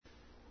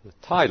The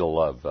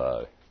title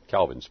of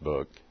Calvin's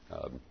book,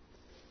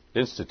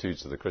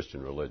 Institutes of the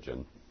Christian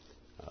Religion,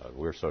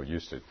 we're so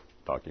used to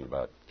talking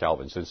about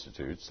Calvin's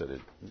Institutes that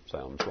it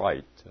sounds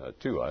right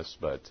to us,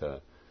 but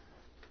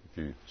if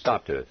you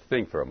stop to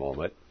think for a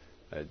moment,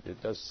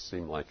 it does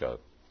seem like a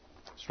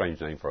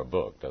strange name for a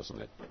book,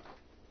 doesn't it?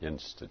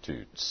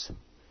 Institutes.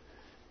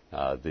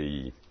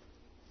 The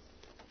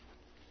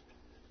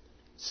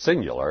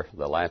singular,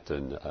 the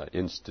Latin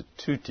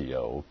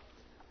institutio,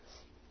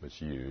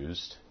 was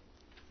used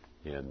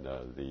in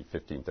the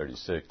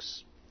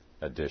 1536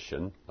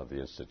 edition of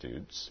the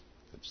Institutes.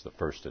 It's the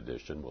first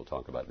edition. We'll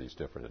talk about these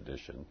different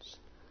editions.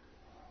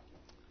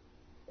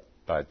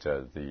 But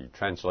the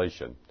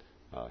translation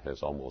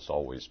has almost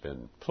always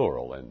been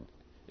plural in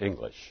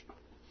English.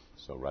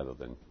 So rather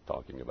than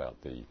talking about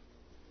the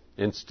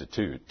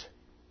institute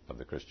of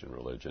the Christian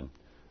religion,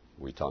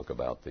 we talk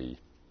about the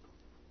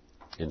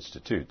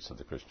institutes of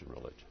the Christian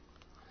religion.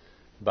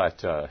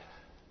 But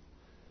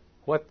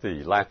what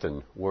the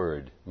Latin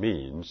word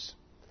means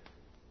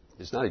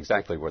is not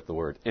exactly what the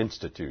word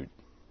institute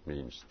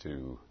means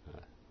to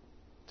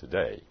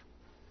today.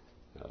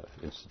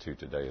 Institute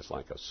today is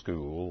like a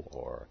school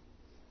or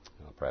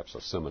perhaps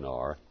a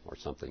seminar or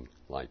something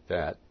like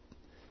that.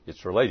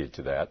 It's related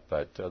to that,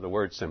 but the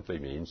word simply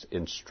means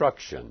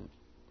instruction.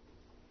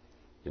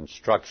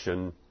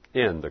 Instruction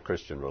in the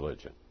Christian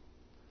religion.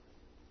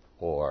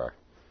 Or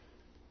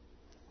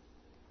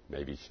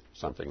maybe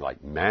something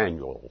like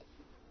manual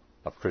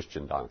of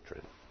Christian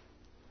doctrine.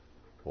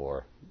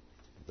 Or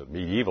the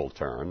medieval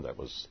term that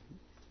was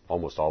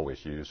almost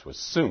always used was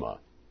summa.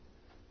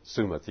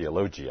 Summa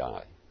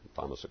theologiae.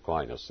 Thomas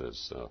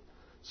Aquinas'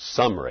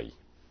 summary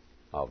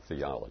of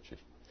theology.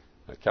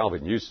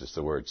 Calvin uses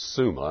the word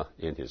summa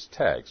in his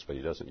text, but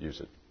he doesn't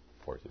use it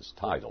for his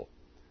title.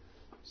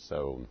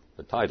 So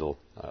the title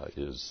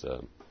is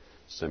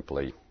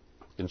simply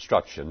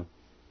Instruction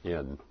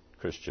in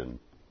Christian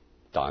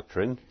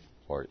Doctrine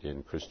or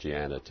in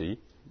Christianity.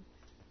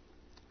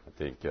 I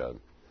think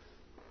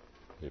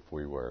if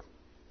we were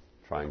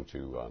trying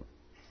to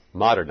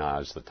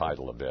modernize the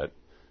title a bit,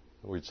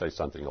 we'd say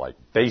something like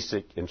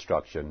Basic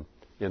Instruction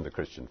in the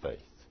Christian Faith.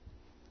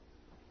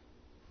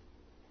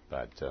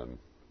 But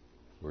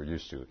we're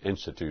used to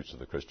Institutes of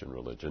the Christian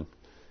Religion,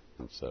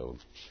 and so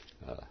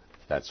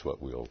that's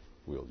what we'll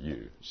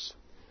use.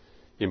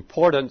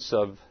 Importance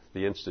of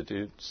the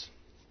Institutes.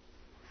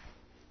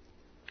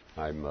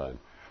 I'm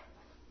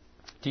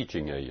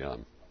teaching a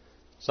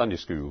Sunday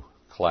school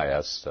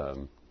class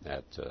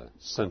at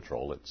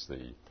Central. It's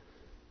the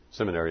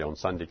Seminary on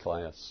Sunday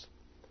class,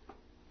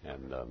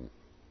 and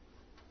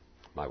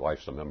my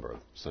wife's a member of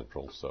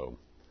Central, so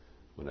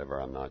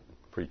whenever I'm not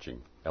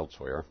preaching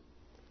elsewhere,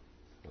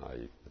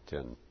 I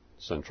attend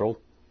Central.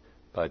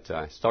 But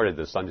I started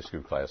the Sunday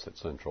school class at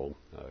Central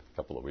a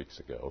couple of weeks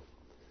ago,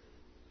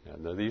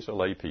 and these are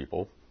lay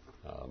people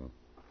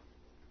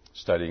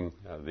studying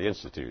the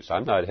Institutes.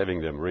 I'm not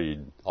having them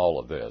read all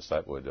of this.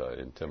 That would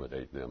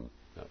intimidate them,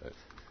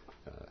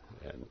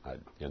 and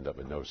I'd end up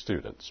with no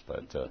students.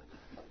 But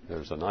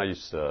there's a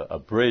nice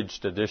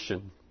abridged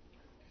edition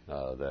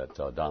that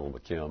Donald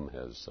McKim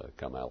has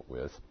come out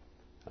with.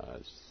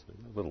 It's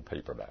a little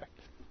paperback.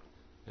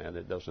 And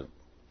it doesn't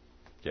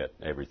get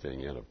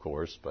everything in, of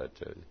course, but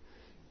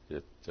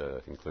it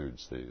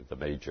includes the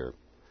major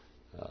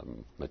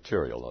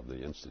material of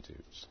the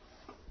Institutes.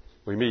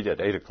 We meet at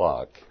 8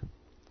 o'clock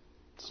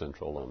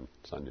Central on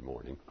Sunday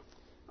morning.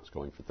 It's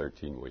going for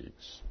 13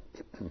 weeks.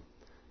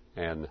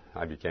 And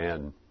I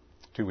began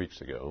 2 weeks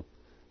ago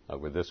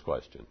with this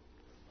question.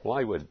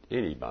 Why would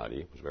anybody,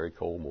 it was a very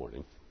cold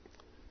morning,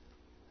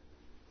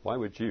 why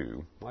would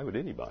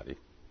anybody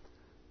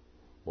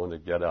want to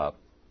get up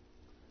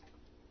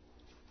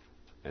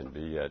and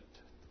be at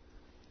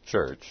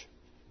church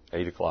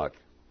 8 o'clock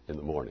in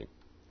the morning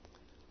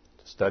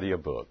to study a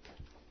book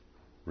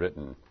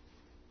written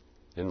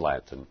in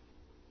Latin,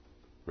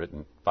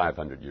 written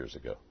 500 years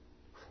ago?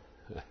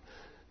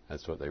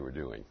 That's what they were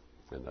doing,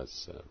 and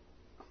that's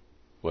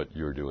what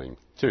you're doing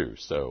too.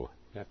 So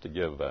you have to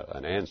give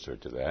an answer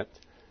to that.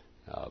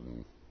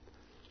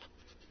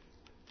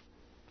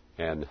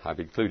 And I've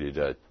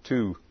included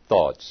two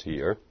thoughts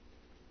here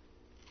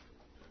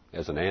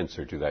as an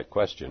answer to that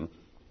question,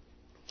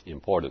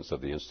 importance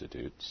of the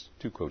Institutes.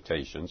 Two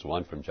quotations,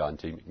 one from John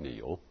T.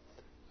 McNeil,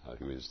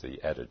 who is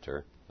the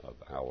editor of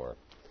our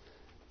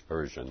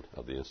version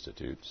of the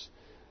Institutes.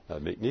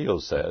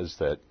 McNeil says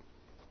that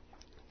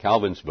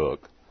Calvin's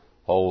book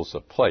holds a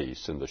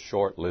place in the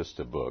short list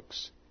of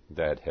books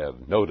that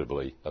have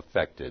notably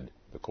affected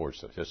the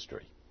course of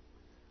history.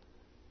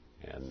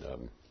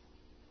 And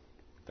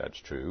that's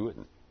true, and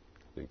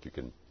I think you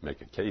can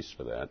make a case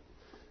for that.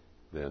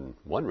 Then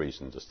one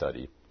reason to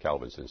study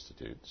Calvin's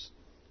Institutes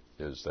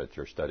is that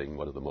you're studying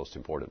one of the most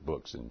important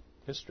books in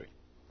history.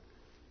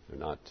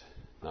 There are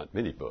not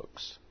many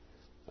books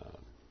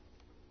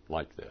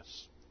like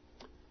this.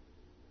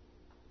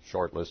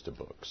 Short list of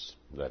books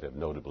that have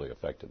notably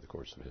affected the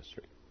course of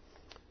history.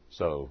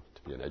 So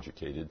to be an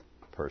educated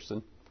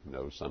person who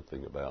knows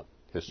something about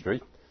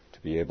history,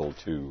 to be able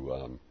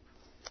to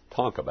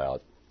talk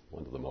about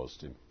one of the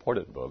most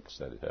important books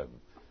that have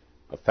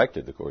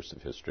affected the course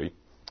of history,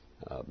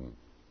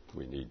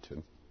 we need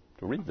to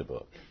read the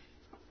book.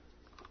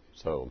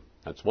 So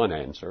that's one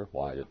answer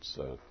why it's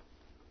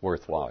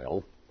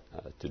worthwhile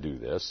to do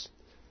this.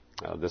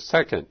 The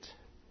second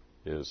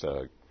is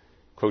a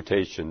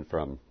quotation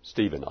from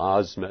Stephen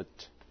Ozment,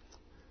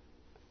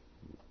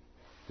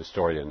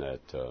 historian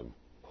at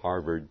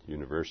Harvard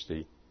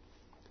University.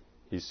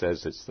 He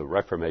says it's the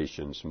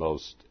Reformation's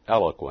most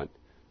eloquent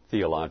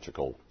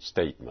theological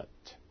statement.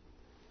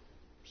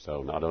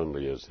 So not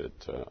only is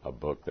it a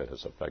book that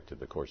has affected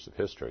the course of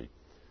history,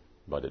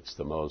 but it's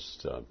the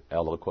most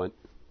eloquent,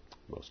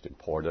 most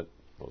important,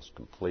 most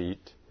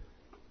complete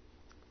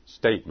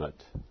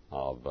statement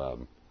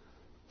of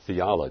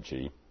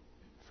theology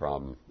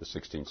from the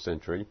 16th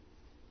century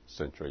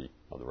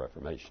of the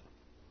Reformation.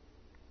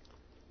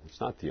 It's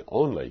not the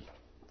only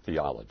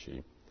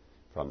theology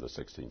from the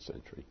 16th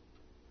century,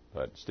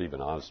 but Stephen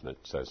Ozment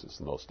says it's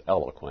the most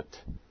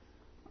eloquent,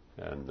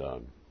 and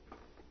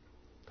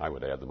I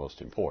would add the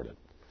most important.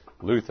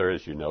 Luther,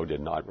 as you know,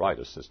 did not write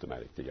a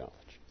systematic theology.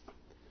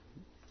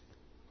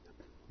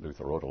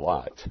 Luther wrote a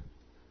lot,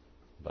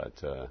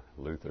 but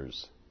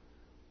Luther's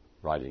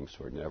writings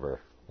were never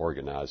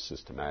organized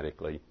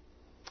systematically.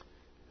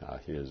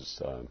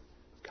 His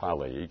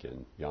colleague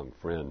and young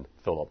friend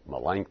Philip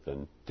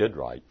Melanchthon did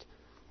write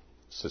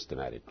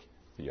systematic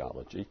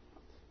theology.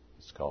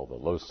 It's called the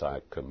Loci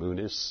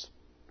Communis.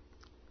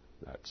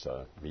 That's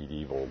a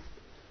medieval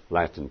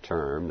Latin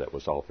term that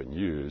was often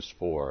used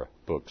for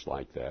books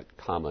like that,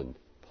 common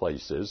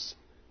places,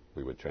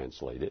 we would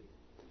translate it.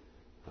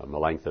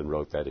 Melanchthon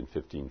wrote that in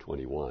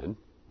 1521.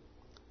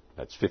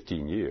 That's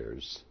 15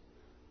 years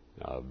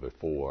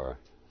before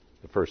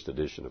the first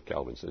edition of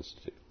Calvin's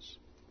Institutes.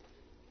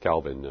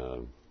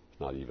 Calvin,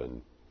 not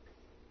even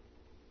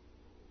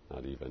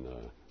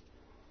a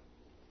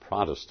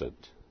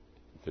Protestant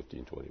in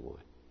 1521.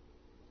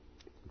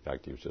 In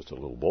fact, he was just a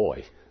little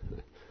boy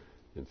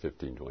in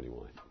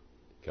 1521.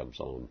 He comes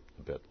on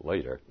a bit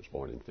later. He was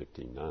born in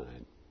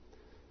 1509.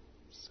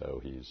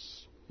 So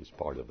he's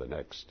part of the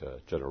next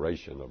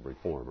generation of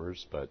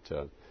reformers. But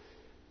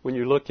when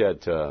you look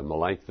at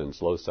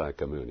Melanchthon's Loci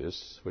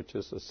Communis, which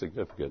is a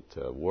significant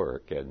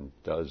work and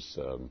does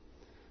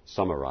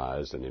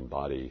summarize and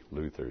embody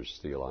Luther's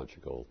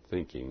theological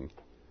thinking,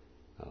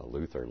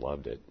 Luther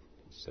loved it.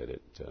 He said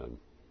it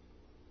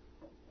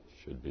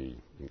should be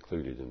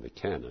included in the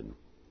canon.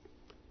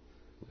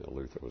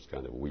 Luther was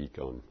kind of weak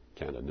on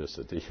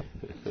canonicity.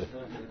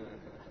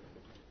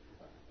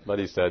 But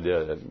he said,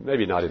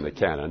 maybe not in the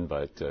canon,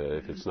 but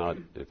if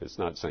it's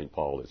not St.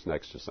 Paul, it's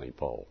next to St.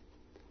 Paul.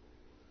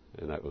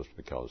 And that was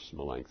because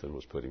Melanchthon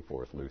was putting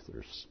forth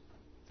Luther's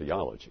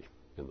theology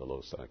in the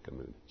Loci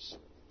Communis.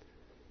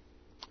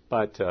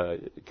 But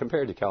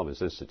compared to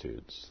Calvin's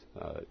Institutes,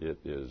 it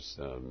is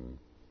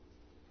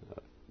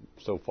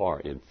so far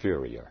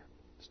inferior.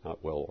 It's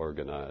not well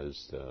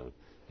organized.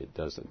 It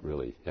doesn't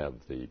really have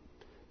the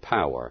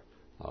power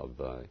of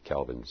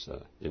Calvin's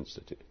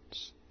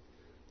Institutes.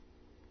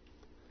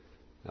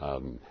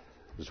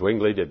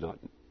 Zwingli did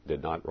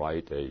not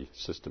write a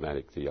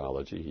systematic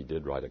theology. He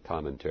did write a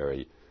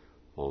commentary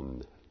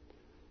on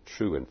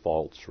true and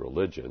false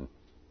religion,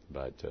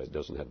 but it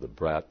doesn't have the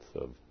breadth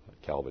of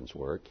Calvin's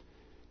work.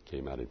 It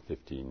came out in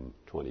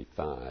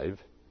 1525.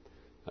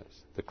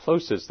 The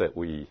closest that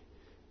we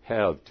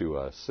have to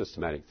a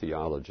systematic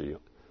theology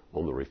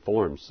on the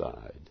Reformed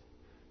side,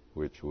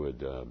 which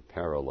would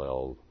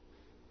parallel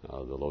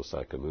the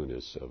Loci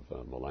Communis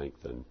of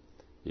Melanchthon,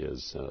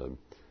 is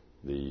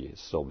the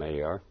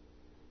Sommaire,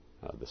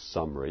 the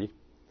summary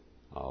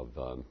of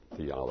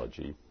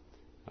theology,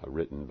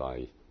 written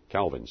by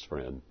Calvin's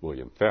friend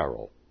William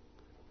Farel,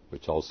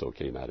 which also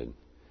came out in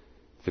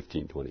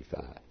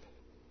 1525.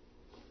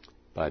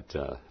 But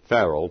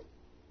Farel,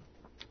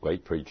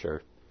 great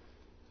preacher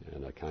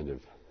and a kind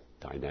of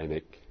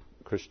dynamic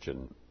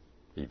Christian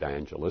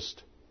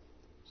evangelist,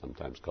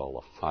 sometimes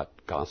called a hot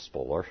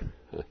gospeler,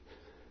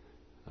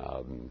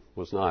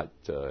 was not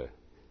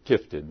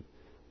gifted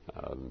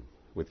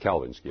with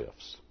Calvin's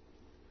gifts.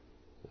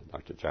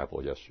 Dr.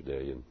 Chappell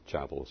yesterday in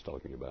chapel was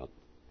talking about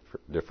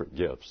different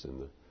gifts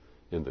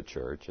in the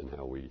church and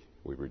how we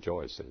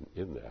rejoice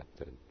in that.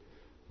 And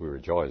we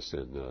rejoice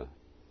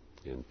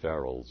in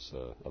Farel's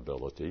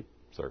ability,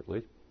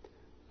 certainly,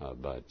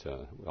 but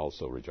we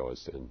also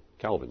rejoice in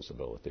Calvin's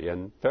ability.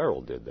 And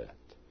Farel did that.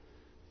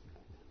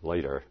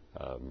 Later,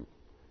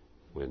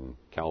 when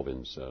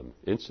Calvin's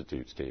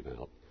Institutes came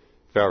out,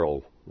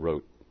 Farel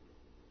wrote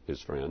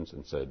his friends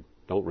and said,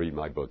 "Don't read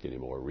my book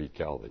anymore, read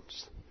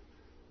Calvin's.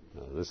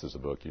 This is a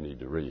book you need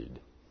to read."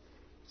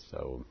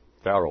 So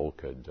Farel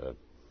could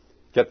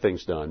get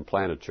things done,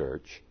 plant a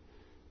church,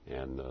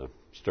 and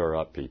stir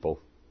up people,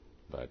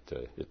 but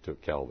it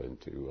took Calvin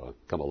to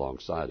come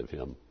alongside of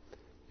him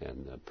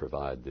and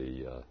provide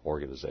the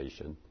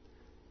organization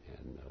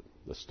and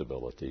the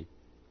stability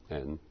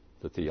and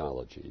the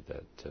theology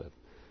that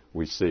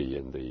we see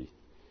in the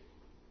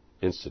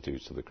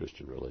Institutes of the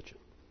Christian Religion.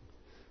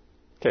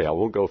 Okay, I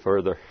won't go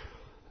further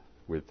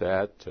with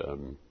that, I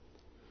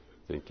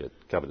think at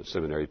Covenant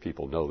Seminary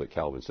people know that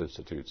Calvin's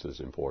Institutes is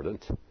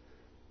important,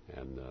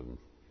 and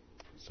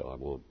so I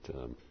won't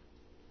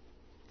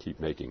keep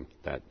making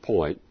that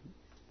point.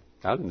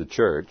 Out in the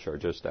church, or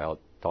just out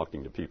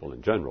talking to people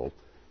in general,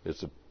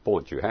 it's a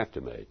point you have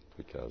to make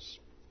because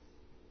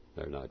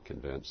they're not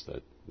convinced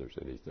that there's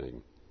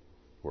anything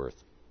worth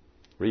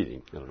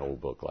reading in an old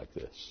book like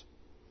this.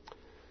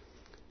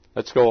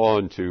 Let's go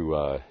on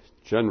to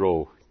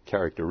general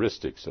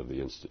characteristics of the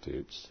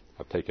Institutes.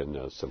 I've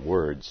taken some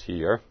words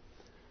here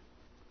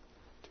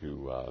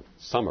to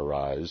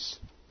summarize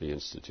the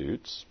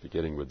Institutes,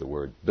 beginning with the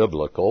word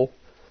biblical.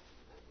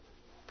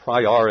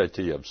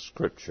 Priority of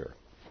Scripture.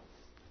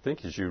 I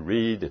think as you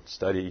read and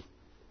study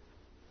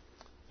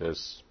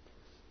this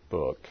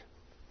book,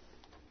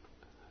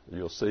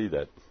 you'll see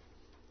that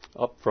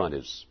up front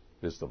is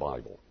the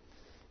Bible.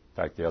 In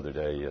fact, the other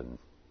day in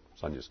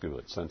Sunday school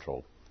at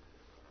Central,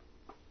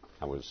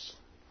 I was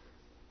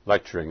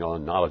lecturing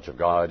on knowledge of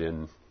God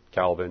in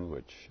Calvin,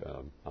 which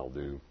I'll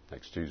do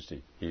next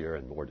Tuesday here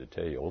in more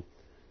detail.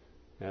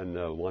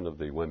 And one of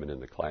the women in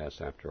the class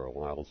after a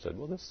while said,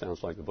 well, this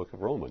sounds like the book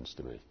of Romans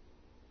to me.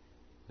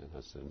 And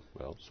I said,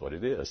 well, that's what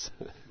it is.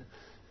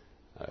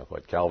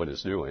 What Calvin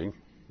is doing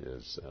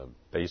is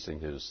basing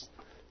his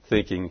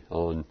thinking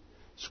on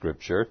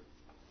Scripture.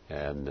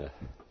 And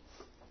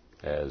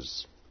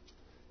as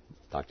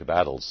Dr.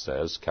 Battles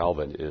says,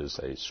 Calvin is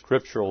a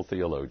scriptural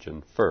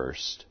theologian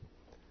first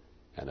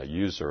and a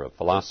user of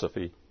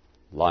philosophy,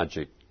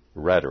 logic,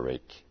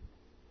 rhetoric,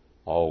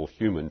 all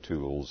human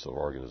tools of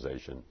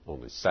organization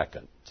only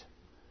second.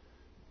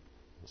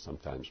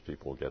 Sometimes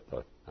people get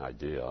the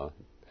idea,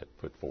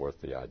 put forth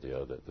the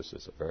idea that this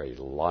is a very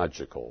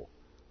logical,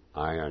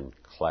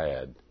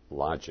 ironclad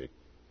logic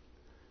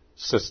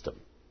system,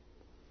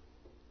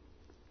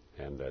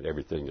 and that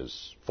everything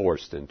is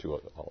forced into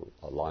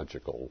a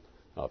logical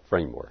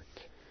framework.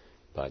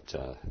 But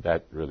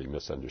that really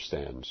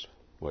misunderstands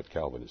what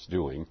Calvin is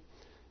doing.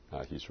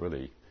 He's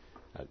really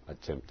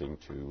attempting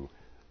to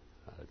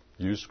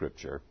use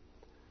Scripture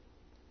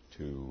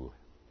to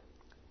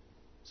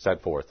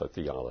set forth a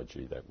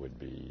theology that would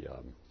be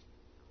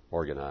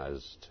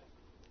organized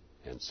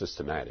and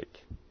systematic,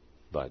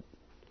 but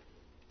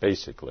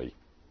basically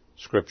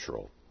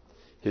scriptural.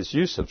 His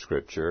use of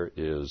Scripture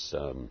is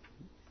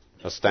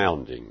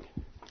astounding.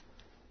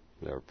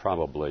 There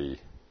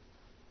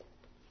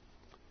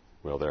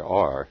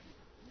are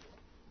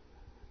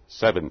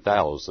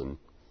 7,000,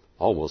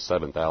 almost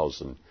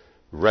 7,000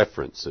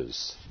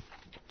 references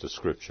to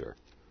Scripture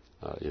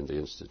in the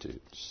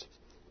Institutes.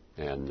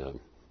 And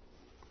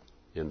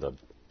in the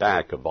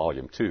back of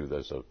Volume 2,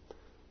 there's a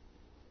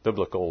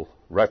Biblical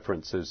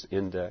References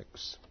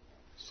Index.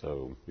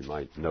 So you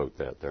might note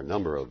that there are a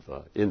number of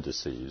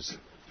indices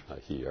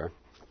here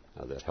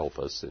that help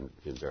us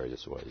in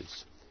various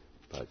ways.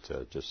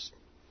 But just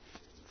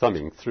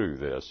thumbing through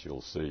this,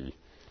 you'll see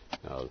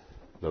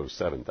those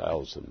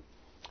 7,000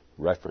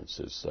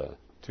 references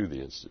to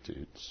the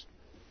Institutes.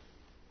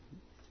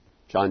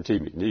 John T.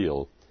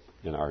 McNeil,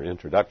 in our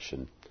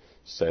introduction,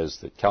 says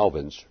that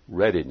Calvin's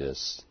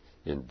readiness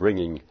in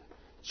bringing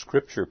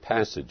Scripture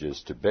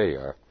passages to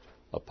bear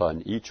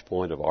upon each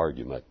point of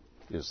argument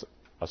is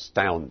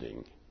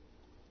astounding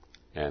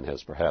and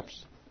has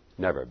perhaps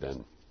never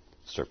been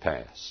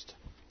surpassed.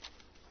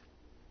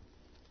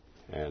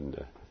 And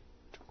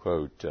to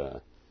quote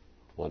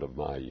one of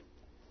my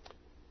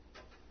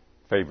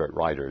favorite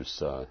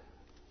writers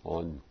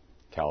on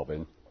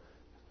Calvin,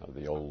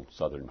 the old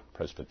Southern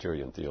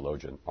Presbyterian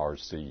theologian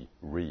R.C.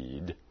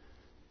 Reed,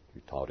 who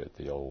taught at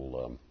the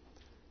old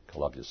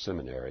Columbia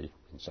Seminary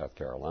in South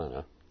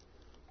Carolina,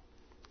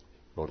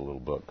 wrote a little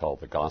book called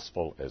The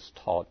Gospel as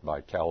Taught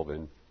by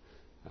Calvin.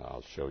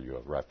 I'll show you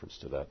a reference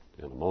to that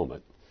in a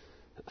moment.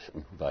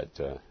 But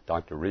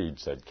Dr. Reed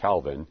said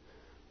Calvin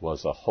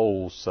was a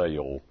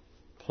wholesale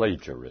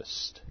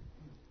plagiarist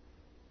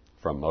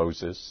from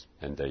Moses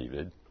and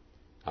David,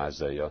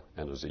 Isaiah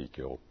and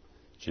Ezekiel,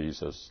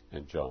 Jesus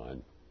and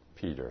John,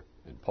 Peter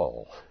and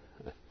Paul.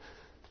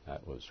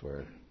 That was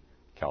where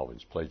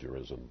Calvin's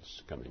plagiarism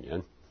is coming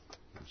in.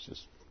 He was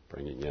just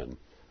bringing in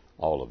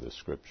all of this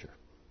Scripture.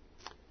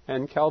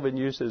 And Calvin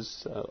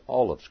uses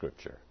all of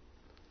Scripture.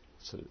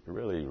 It's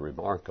really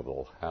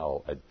remarkable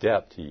how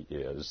adept he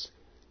is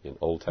in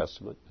Old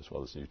Testament as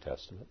well as New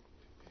Testament,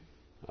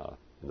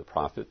 in the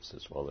prophets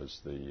as well as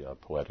the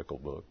poetical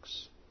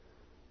books,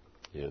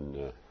 in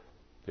the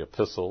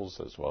epistles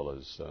as well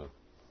as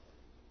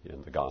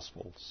in the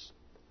Gospels.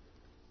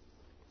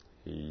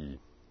 He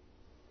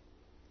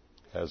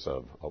has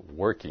a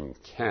working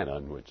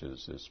canon which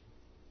is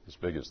as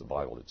big as the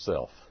Bible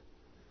itself.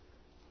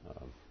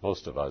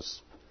 Most of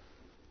us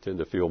tend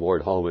to feel more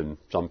at home in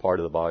some part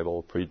of the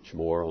Bible, preach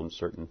more on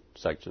certain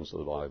sections of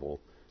the Bible.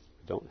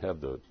 We don't have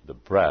the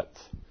breadth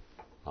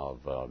of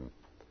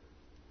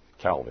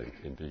Calvin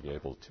in being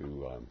able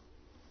to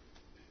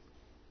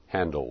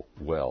handle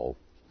well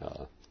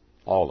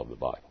all of the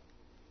Bible.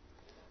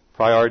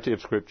 Priority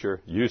of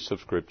Scripture, use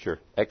of Scripture,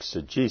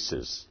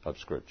 exegesis of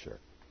Scripture.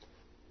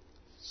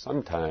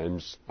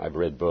 sometimes I've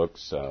read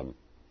books on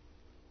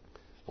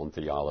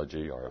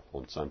theology or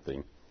on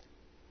something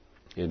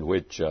in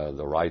which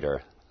the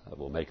writer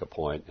will make a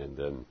point and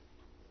then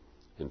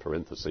in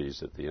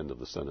parentheses at the end of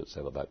the sentence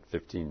have about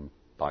 15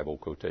 Bible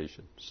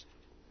quotations.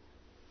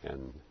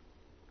 And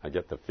I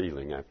get the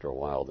feeling after a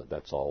while that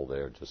that's all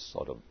there just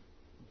sort of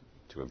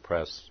to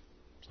impress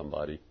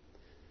somebody.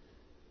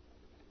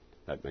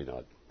 That may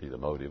not be the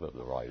motive of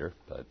the writer,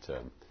 but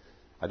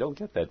I don't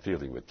get that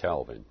feeling with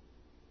Calvin.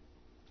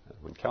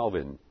 When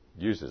Calvin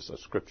uses a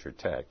scripture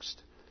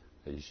text,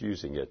 he's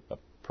using it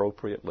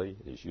appropriately,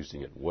 he's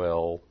using it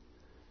well.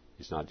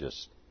 He's not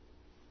just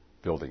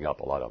building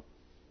up a lot of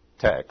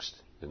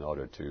text in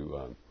order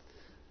to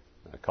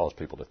cause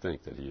people to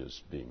think that he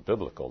is being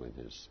biblical in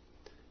his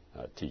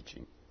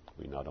teaching.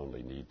 We not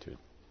only need to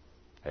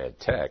add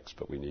text,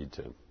 but we need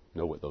to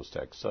know what those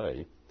texts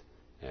say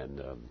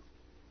and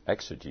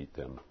exegete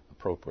them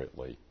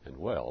appropriately and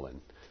well,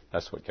 and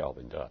that's what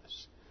Calvin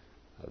does.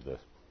 The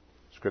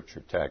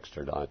scripture texts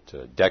are not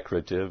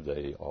decorative;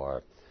 they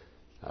are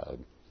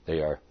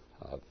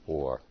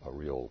for a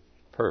real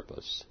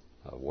purpose.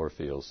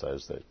 Warfield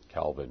says that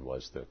Calvin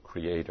was the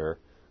creator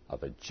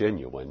of a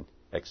genuine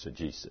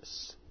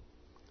exegesis,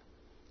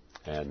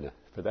 and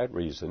for that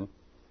reason,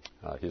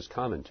 his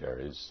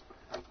commentaries,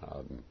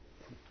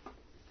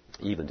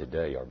 even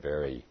today, are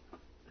very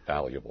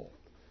valuable.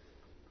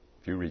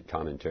 If you read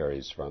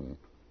commentaries from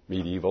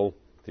medieval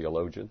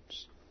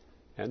theologians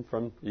and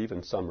from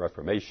even some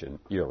Reformation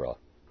era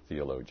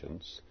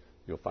theologians,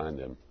 you'll find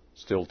them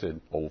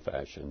stilted,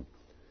 old-fashioned,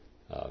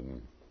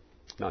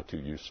 not too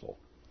useful.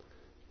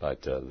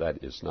 But that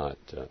is not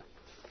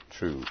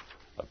true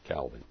of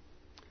Calvin.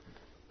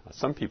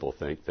 Some people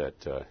think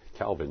that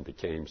Calvin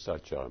became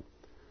such a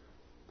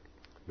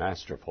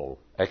masterful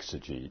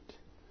exegete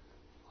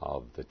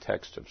of the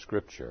text of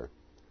Scripture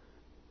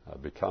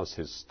because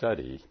his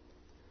study,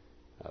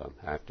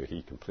 after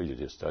he completed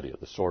his study at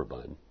the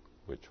Sorbonne,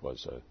 which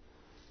was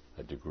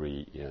a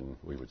degree in,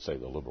 we would say,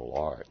 the liberal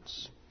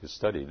arts, his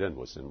study then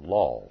was in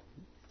law.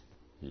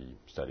 He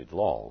studied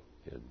law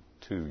in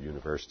 2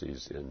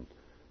 universities in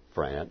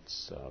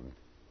France,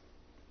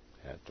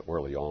 at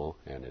Orléans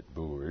and at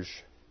Bourges.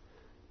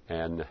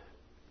 And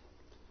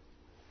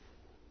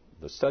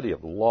the study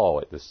of law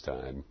at this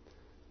time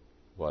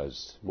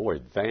was more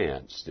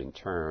advanced in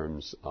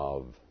terms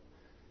of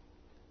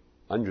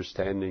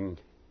understanding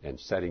and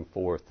setting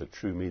forth the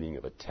true meaning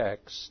of a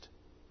text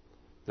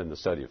than the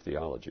study of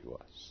theology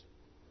was.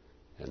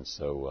 And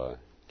so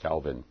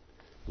Calvin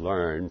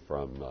learned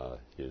from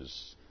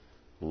his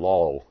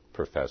law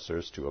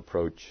professors to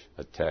approach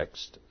a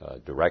text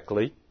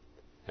directly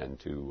and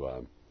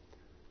to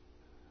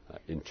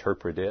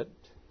interpret it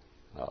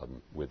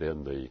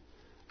within the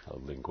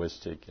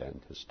linguistic and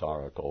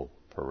historical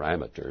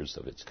parameters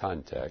of its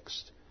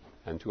context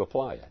and to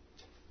apply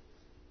it.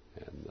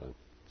 And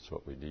that's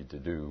what we need to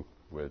do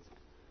with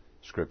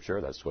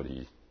Scripture. That's what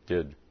he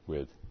did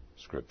with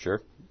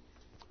Scripture.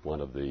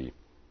 One of the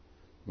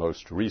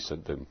most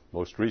recent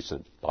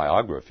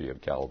biography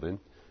of Calvin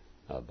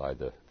by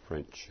the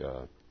French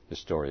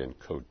historian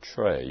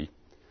Cottret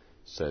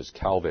says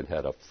Calvin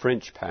had a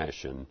French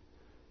passion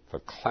for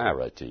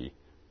clarity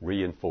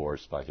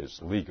reinforced by his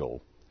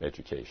legal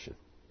education.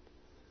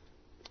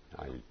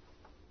 I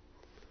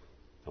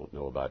don't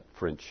know about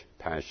French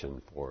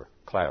passion for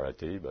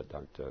clarity, but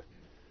Dr.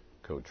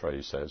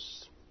 Cottret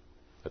says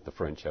that the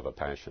French have a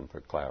passion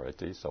for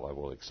clarity, so I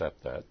will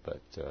accept that,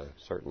 but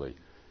certainly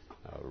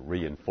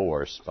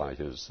reinforced by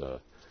his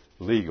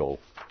legal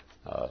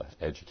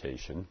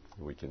education.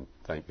 We can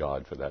thank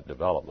God for that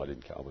development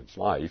in Calvin's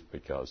life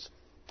because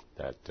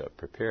that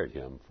prepared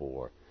him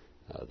for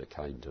the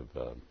kind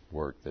of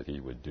work that he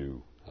would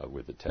do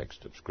with the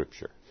text of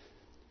Scripture.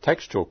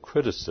 Textual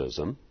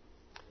criticism,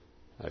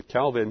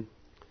 Calvin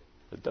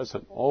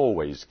doesn't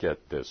always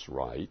get this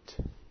right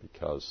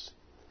because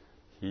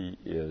he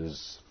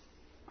is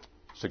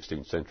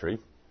 16th century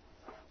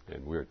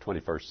and we're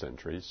 21st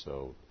century,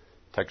 so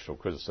textual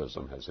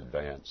criticism has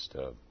advanced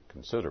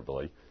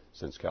considerably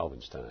since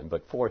Calvin's time.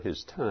 But for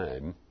his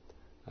time,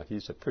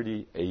 he's a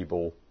pretty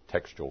able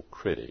textual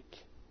critic.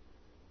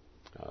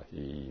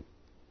 He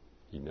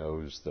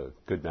knows the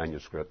good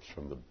manuscripts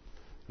from the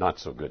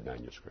not-so-good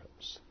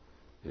manuscripts.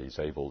 He's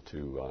able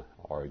to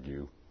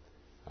argue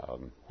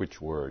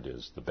which word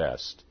is the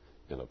best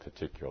in a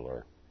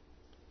particular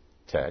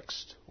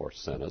text or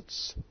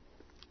sentence.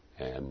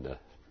 And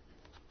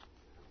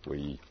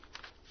we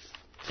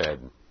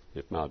can,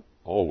 if not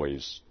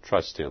always,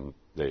 trust him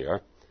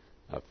there.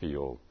 I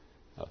feel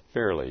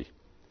fairly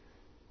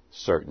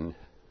certain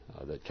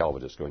that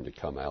Calvin is going to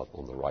come out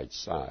on the right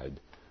side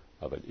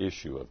of an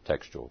issue of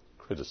textual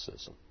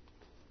criticism.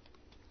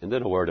 And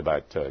then a word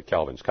about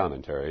Calvin's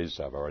commentaries.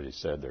 I've already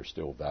said they're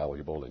still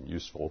valuable and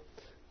useful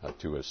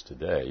to us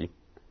today.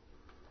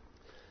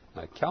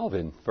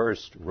 Calvin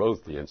first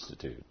wrote the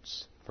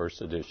Institutes,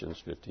 first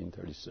editions,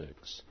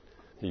 1536.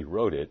 He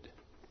wrote it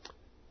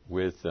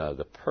with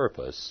the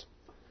purpose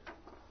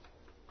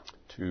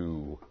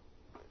to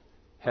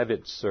have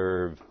it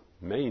serve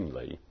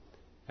mainly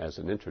as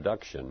an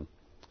introduction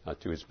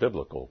to his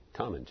biblical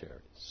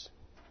commentaries.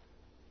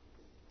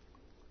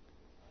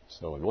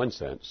 So in one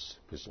sense,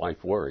 his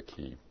life work,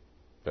 he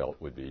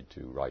felt, would be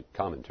to write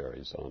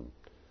commentaries on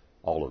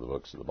all of the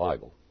books of the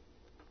Bible.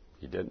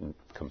 He didn't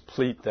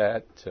complete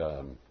that.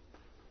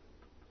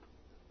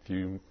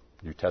 Few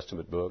New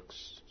Testament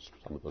books,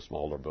 some of the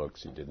smaller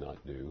books he did not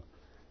do,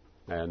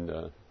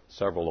 and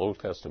several Old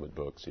Testament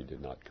books he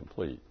did not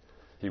complete.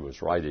 He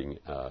was writing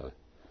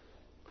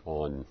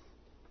on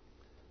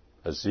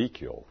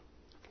Ezekiel,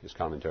 his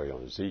commentary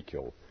on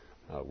Ezekiel,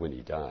 when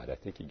he died. I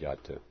think he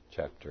got to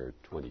chapter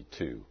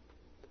 22.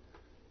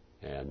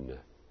 And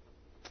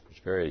he was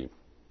very,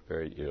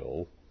 very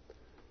ill.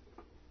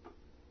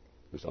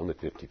 He was only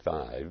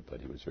 55, but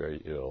he was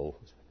very ill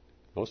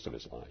most of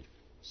his life.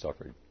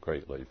 Suffered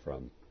greatly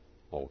from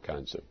all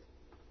kinds of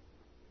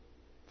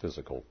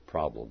physical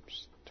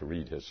problems. To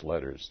read his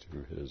letters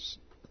to his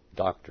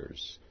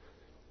doctors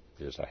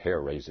is a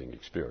hair-raising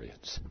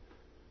experience,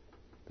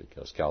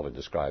 because Calvin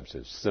describes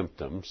his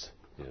symptoms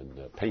in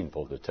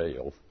painful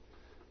detail.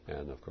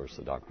 And, of course,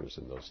 the doctors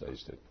in those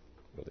days didn't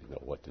really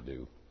know what to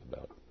do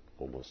about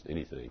almost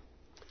anything.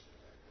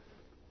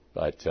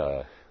 But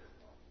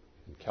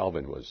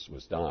Calvin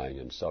was dying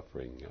and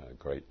suffering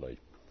greatly.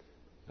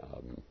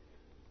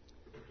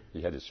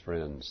 He had his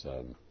friends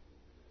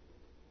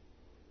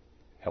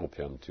help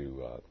him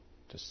to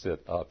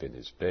sit up in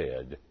his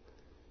bed,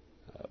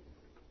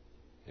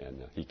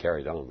 and he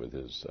carried on with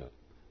his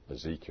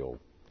Ezekiel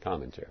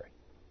commentary.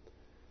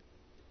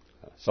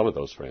 Some of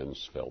those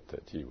friends felt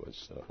that he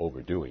was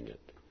overdoing it.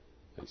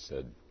 They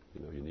said,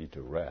 you need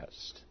to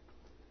rest.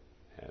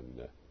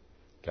 And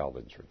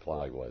Calvin's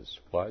reply was,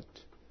 "What?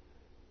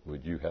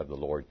 Would you have the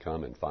Lord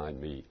come and find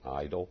me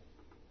idle?"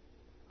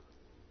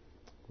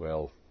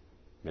 Well,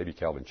 maybe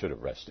Calvin should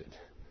have rested.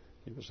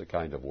 He was a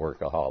kind of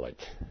workaholic.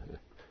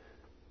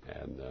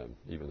 And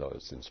even though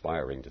it's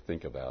inspiring to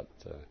think about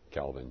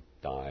Calvin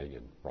dying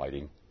and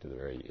writing to the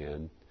very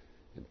end,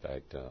 in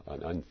fact,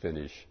 an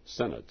unfinished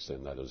sentence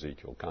in that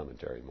Ezekiel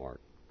commentary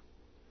marked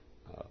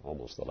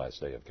almost the last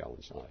day of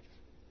Calvin's life.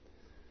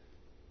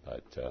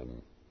 But the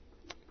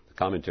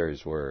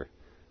commentaries were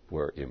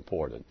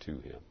important to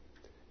him.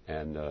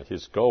 And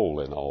his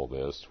goal in all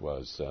this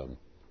was,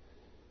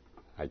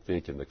 I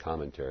think, in the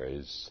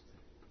commentaries,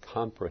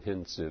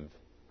 comprehensive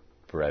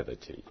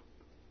brevity.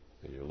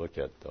 You look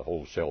at the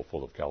whole shelf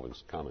full of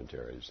Calvin's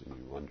commentaries and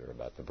you wonder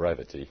about the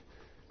brevity.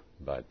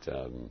 But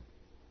the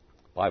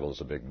Bible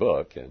is a big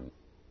book, and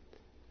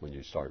when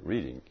you start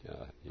reading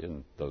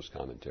in those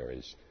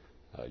commentaries,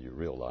 you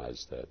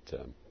realize that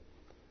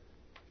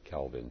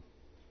Calvin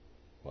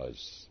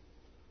was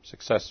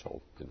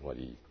successful in what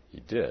he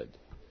did.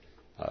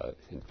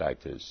 In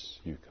fact, as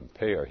you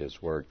compare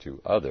his work to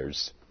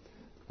others,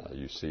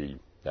 you see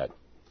that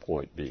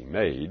point being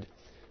made.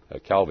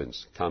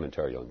 Calvin's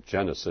commentary on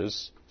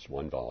Genesis is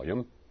one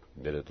volume,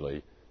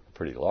 admittedly a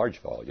pretty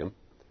large volume,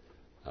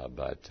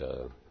 but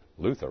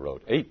Luther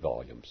wrote 8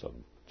 volumes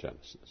on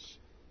Genesis.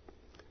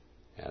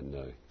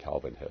 And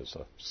Calvin has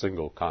a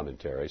single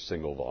commentary,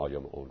 single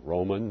volume on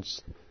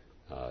Romans.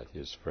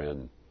 His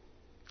friend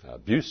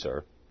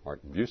Bucer,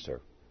 Martin Bucer,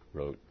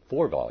 wrote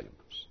 4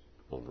 volumes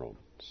on Romans.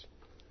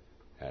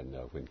 And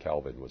when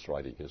Calvin was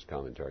writing his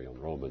commentary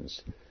on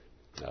Romans,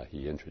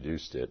 he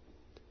introduced it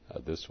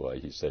this way.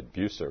 He said,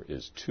 "Bucer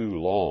is too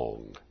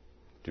long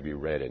to be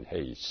read in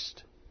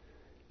haste,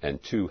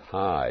 and too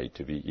high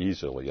to be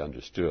easily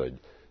understood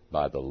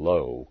by the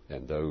low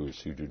and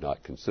those who do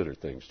not consider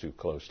things too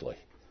closely."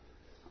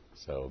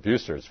 So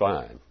Bucer is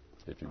fine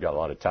if you've got a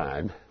lot of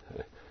time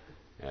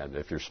and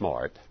if you're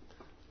smart.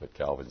 But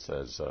Calvin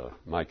says,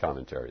 my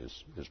commentary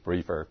is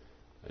briefer.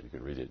 You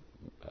can read it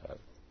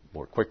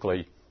more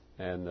quickly.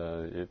 And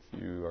if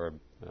you are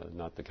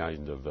not the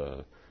kind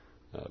of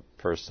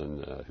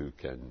person who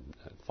can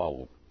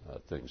follow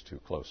things too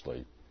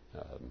closely,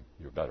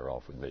 you're better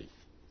off with me.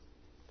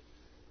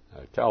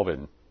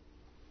 Calvin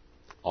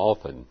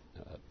often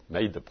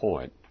made the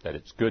point that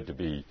it's good to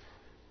be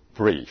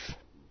brief.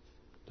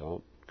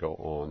 Don't go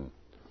on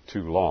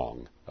too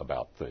long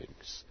about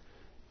things.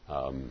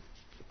 One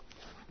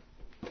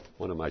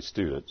of my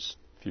students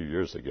a few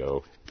years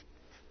ago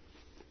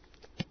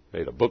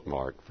made a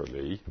bookmark for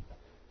me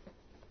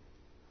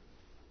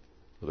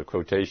with a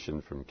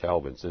quotation from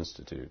Calvin's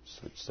Institutes,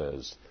 which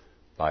says,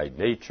 "By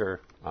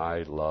nature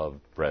I love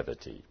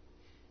brevity."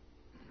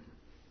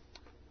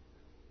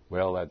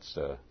 Well, that's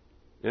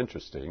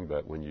interesting,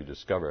 but when you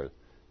discover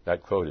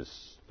that quote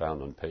is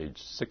found on page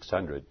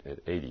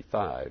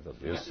 685 of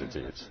the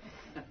Institutes,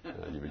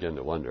 you begin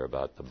to wonder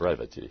about the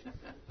brevity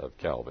of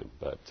Calvin.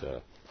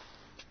 But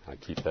I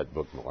keep that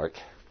bookmark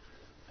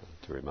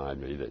to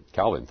remind me that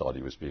Calvin thought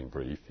he was being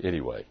brief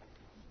anyway.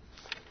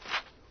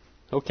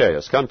 Okay,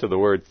 let's come to the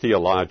word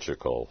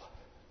theological.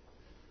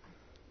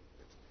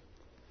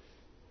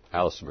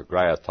 Alister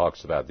McGrath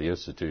talks about the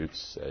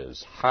Institutes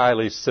as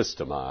highly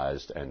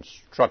systemized and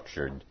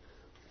structured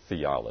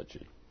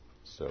theology.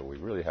 So we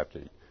really have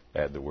to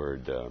add the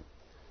word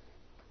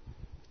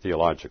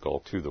theological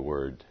to the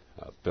word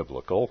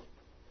biblical.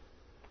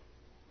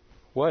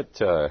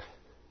 What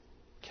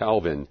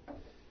Calvin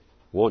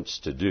wants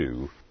to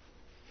do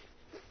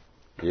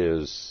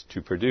is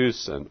to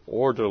produce an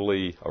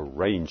orderly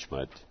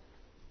arrangement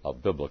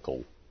of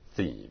biblical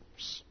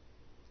themes.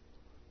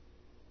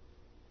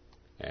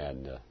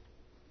 And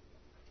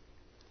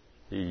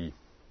he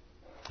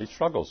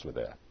struggles with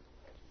that.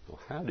 Well,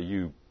 how do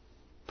you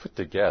put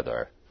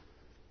together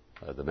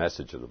the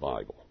message of the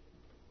Bible?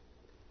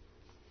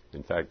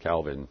 In fact,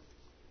 Calvin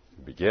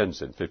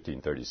begins in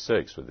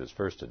 1536 with his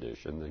first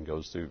edition and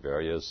goes through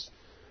various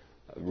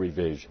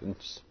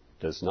revisions,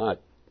 does not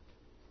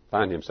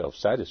find himself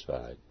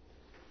satisfied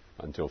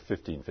until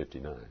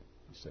 1559.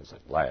 He says,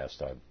 at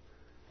last,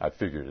 I've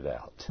figured it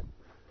out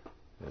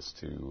as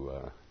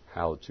to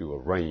how to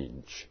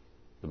arrange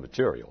the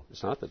material.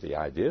 It's not that the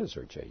ideas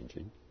are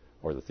changing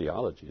or the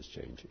theology is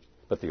changing,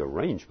 but the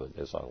arrangement,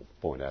 as I'll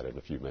point out in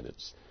a few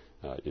minutes,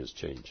 is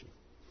changing.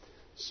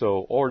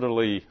 So,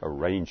 orderly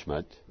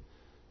arrangement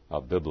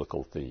of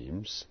biblical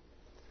themes.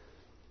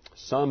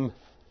 Some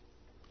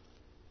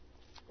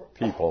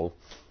people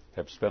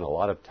have spent a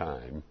lot of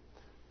time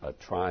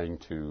trying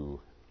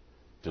to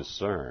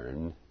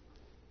discern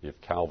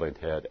if Calvin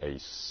had a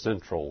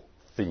central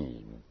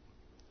theme.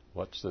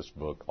 What's this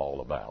book all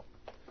about?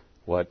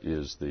 What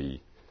is the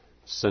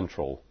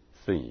central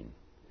theme?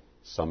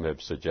 Some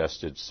have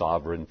suggested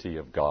sovereignty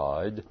of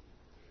God,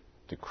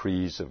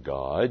 decrees of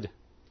God.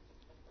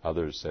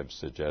 Others have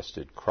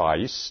suggested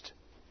Christ,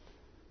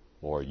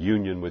 or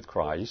union with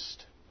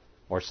Christ,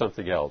 or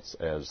something else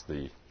as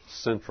the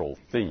central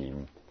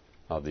theme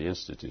of the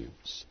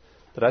Institutes.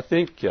 But I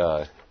think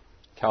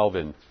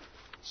Calvin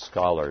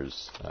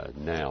scholars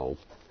now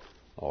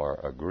are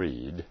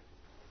agreed,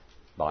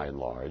 by and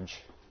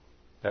large,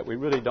 that we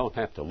really don't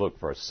have to look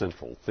for a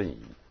central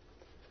theme.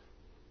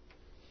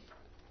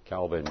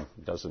 Calvin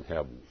doesn't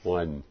have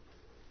one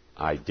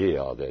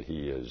idea that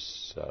he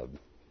is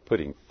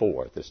putting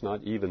forth. It's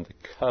not even the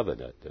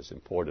covenant, as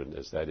important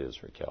as that is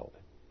for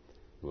Calvin.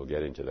 We'll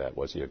get into that.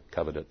 Was he a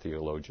covenant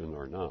theologian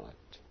or not?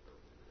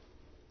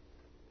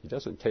 He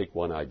doesn't take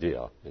one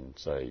idea and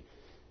say,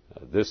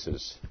 this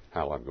is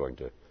how I'm going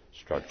to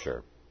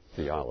structure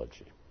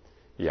theology.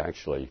 He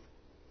actually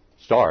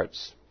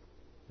starts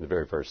in the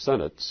very first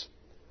sentence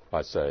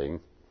by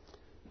saying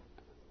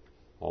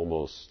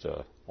almost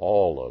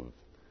all of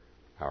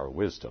our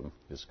wisdom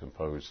is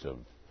composed of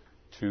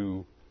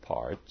two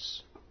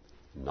parts,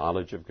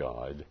 knowledge of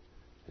God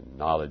and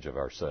knowledge of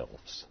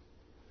ourselves.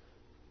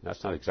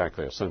 That's not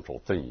exactly a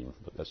central theme,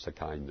 but that's the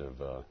kind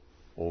of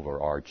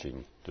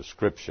overarching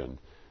description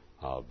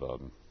of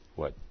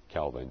what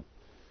Calvin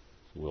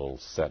will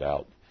set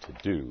out to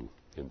do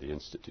in the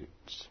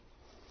Institutes.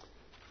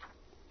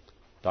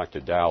 Dr.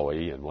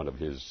 Dowie, in one of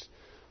his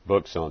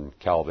books on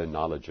Calvin,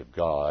 Knowledge of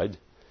God,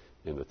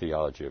 in the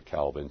Theology of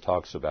Calvin,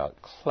 talks about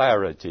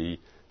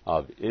clarity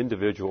of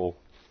individual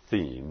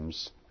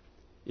themes,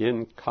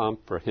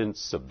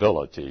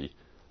 incomprehensibility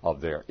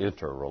of their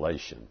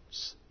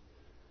interrelations.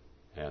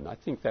 And I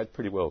think that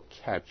pretty well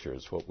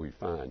captures what we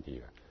find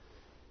here.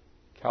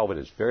 Calvin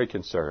is very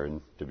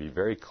concerned to be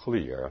very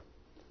clear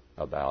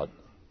about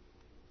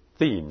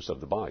themes of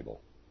the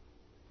Bible.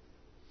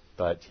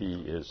 But he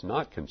is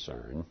not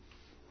concerned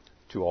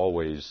to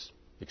always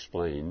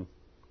explain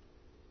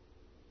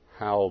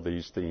how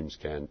these themes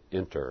can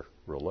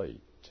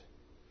interrelate.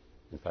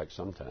 In fact,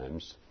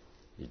 sometimes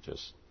he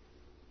just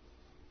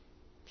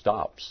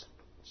stops,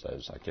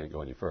 says, I can't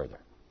go any further,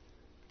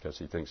 because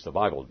he thinks the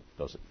Bible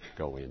doesn't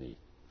go any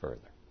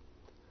further.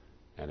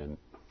 And in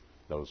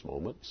those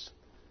moments,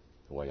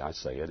 the way I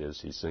say it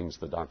is he sings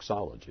the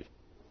doxology,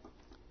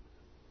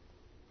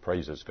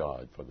 praises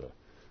God for the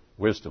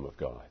wisdom of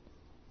God.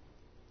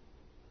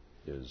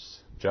 His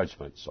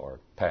judgments are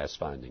past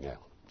finding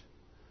out,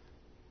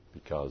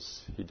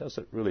 because he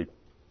doesn't really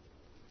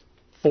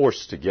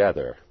force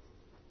together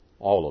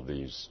all of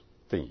these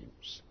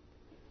themes.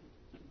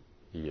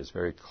 He is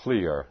very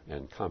clear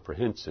and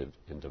comprehensive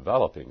in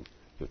developing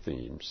the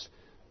themes,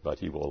 but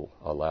he will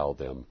allow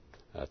them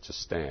to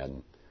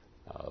stand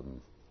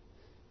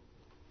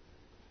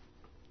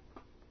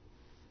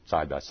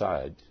side by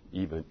side,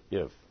 even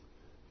if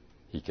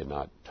he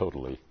cannot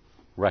totally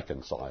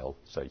reconcile,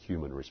 say,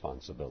 human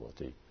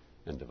responsibility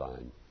and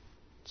divine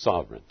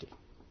sovereignty.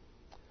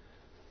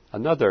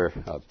 Another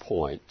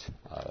point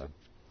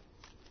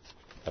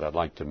that I'd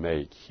like to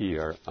make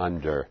here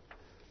under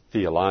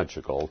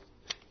theological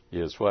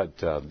is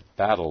what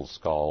Battles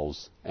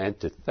calls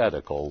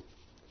antithetical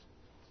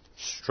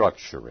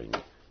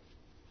structuring.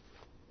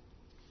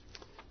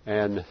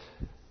 And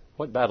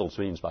what Battles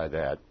means by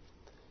that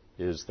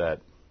is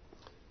that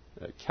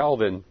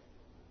Calvin,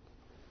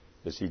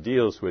 as he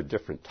deals with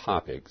different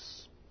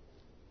topics,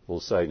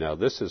 will say, now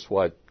this is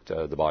what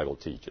the Bible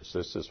teaches.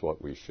 This is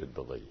what we should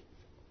believe.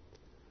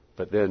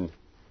 But then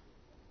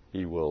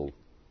he will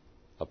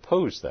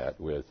oppose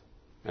that with,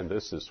 and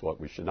this is what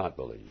we should not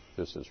believe.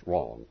 This is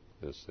wrong.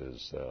 This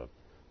is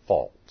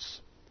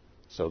false.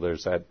 So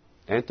there's that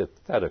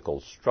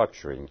antithetical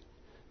structuring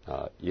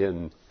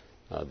in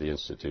the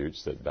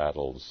Institutes that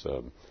Battles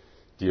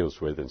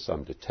deals with in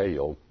some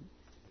detail.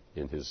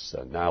 in his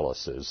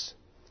analysis.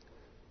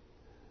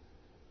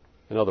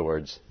 In other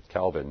words,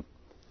 Calvin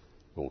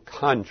will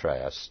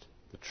contrast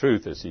the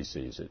truth as he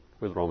sees it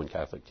with Roman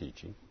Catholic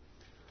teaching,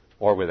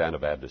 or with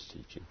Anabaptist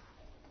teaching,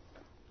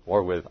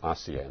 or with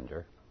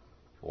Osiander,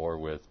 or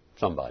with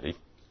somebody.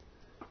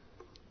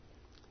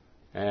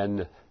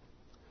 And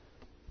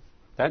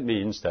that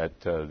means that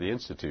the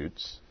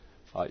Institutes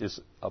is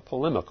a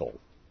polemical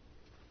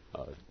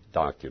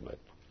document.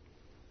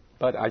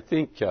 But I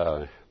think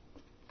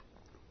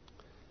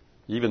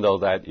even though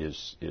that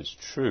is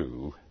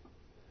true,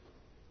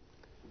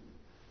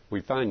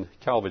 we find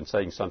Calvin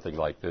saying something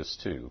like this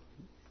too.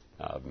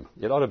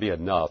 It ought to be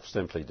enough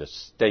simply to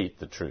state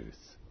the truth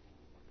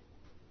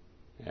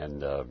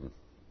and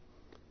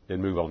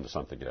then move on to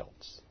something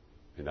else.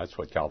 And that's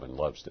what Calvin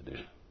loves to do.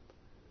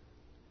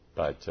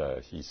 But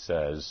he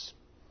says,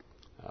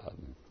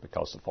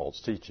 because of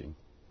false teaching,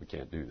 we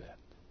can't do that.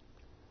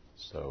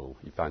 So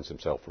he finds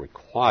himself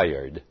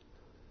required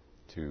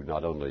to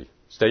not only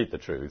state the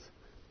truth,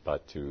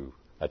 but to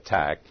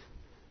attack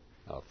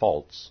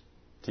false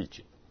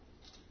teaching.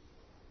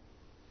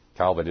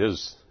 Calvin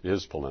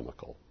is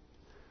polemical,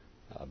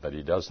 but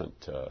he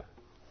doesn't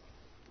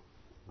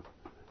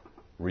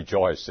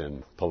rejoice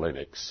in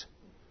polemics.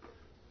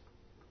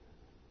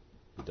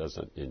 He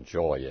doesn't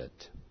enjoy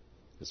it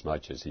as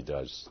much as he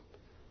does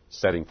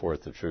setting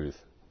forth the truth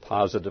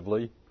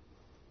positively,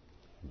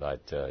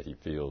 but he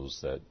feels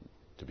that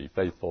to be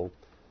faithful,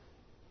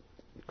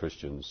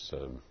 Christians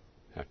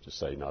have to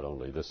say not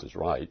only this is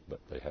right, but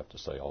they have to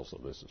say also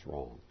this is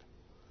wrong.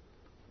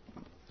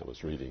 I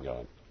was reading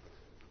a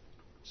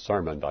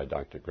sermon by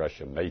Dr.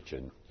 Gresham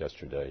Machen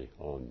yesterday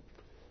on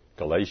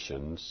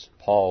Galatians,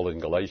 Paul in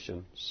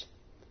Galatians,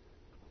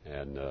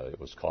 and it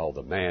was called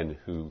The Man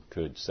Who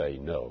Could Say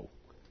No.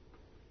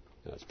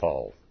 That's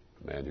Paul,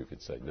 the man who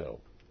could say no.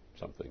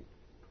 Something's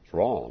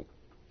wrong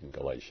in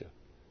Galatia,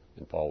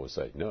 and Paul would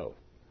say no.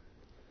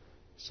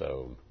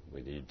 So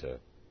we need to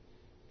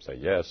say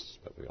yes,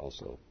 but we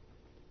also,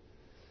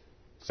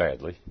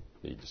 sadly,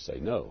 need to say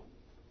no.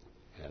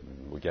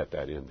 And we get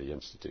that in the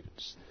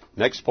Institutes.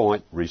 Next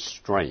point,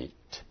 restraint.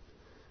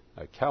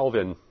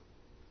 Calvin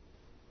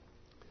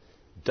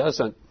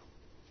doesn't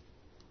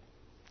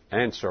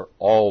answer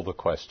all the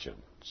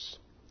questions.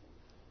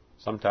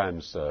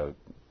 Sometimes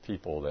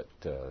people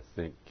that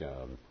think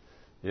the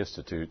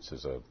Institutes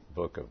is a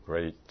book of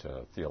great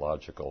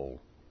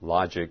theological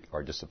logic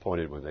are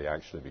disappointed when they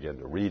actually begin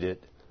to read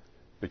it,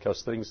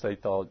 because things they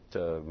thought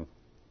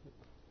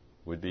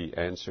would be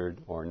answered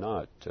are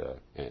not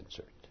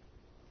answered.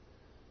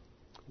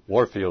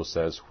 Warfield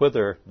says,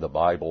 whither the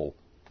Bible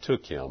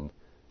took him,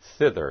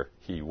 thither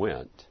he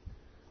went.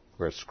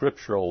 Where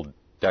scriptural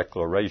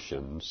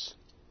declarations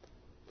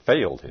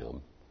failed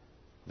him,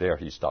 there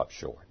he stopped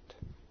short.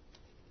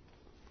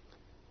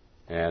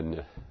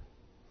 And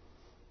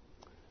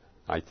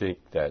I think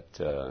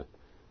that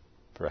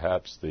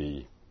perhaps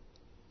the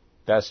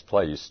best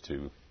place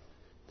to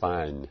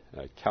find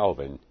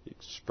Calvin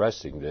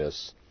expressing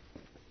this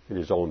in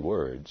his own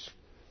words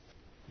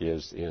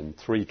is in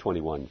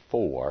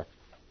 3:21:4,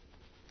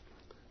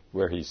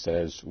 where he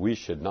says, we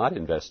should not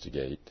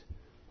investigate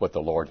what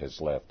the Lord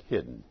has left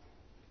hidden.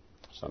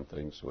 Some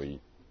things we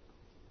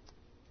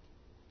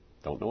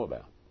don't know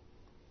about.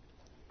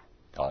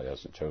 God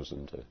hasn't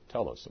chosen to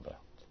tell us about.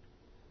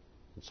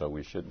 And so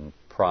we shouldn't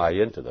pry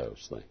into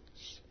those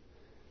things.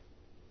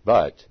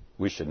 But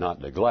we should not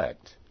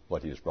neglect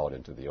what he has brought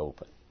into the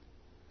open.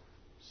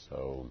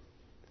 So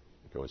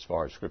we go as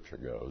far as Scripture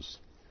goes,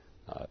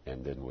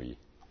 and then we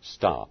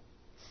stop.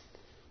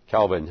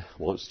 Calvin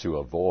wants to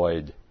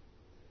avoid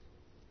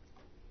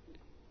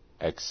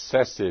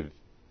excessive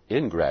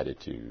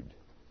ingratitude,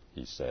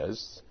 he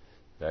says.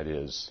 That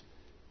is,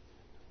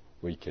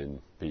 we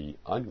can be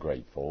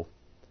ungrateful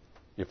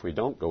if we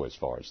don't go as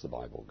far as the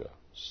Bible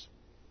goes.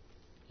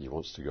 He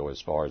wants to go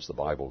as far as the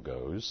Bible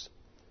goes.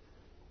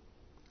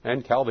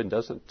 And Calvin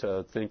doesn't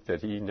think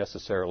that he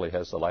necessarily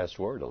has the last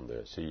word on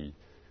this. He,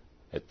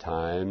 at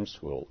times,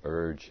 will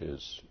urge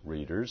his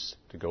readers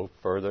to go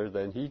further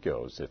than he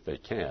goes, if they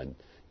can,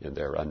 in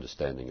their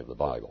understanding of the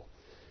Bible.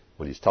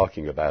 When he's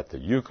talking about the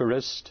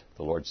Eucharist,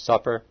 the Lord's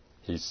Supper,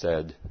 he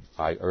said,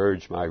 I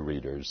urge my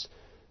readers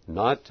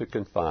not to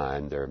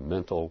confine their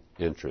mental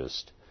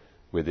interest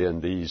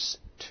within these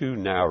too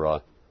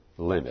narrow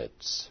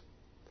limits.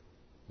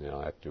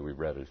 Now, after we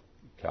read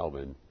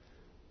Calvin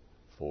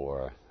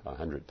for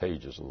 100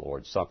 pages on the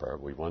Lord's Supper,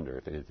 we wonder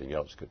if anything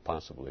else could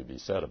possibly be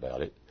said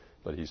about it.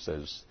 But he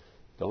says,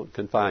 don't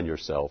confine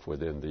yourself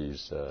within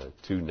these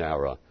too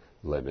narrow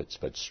limits,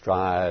 but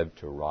strive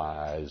to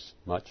rise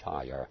much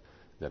higher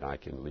than I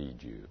can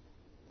lead you.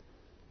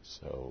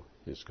 So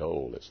his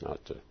goal is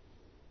not to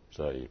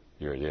say,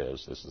 here it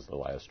is, this is the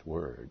last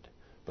word.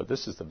 But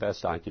this is the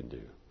best I can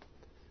do.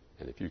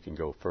 And if you can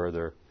go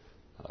further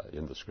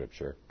in the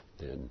Scripture,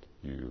 then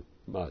you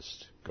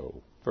must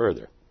go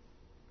further.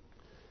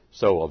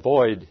 So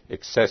avoid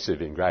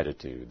excessive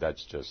ingratitude.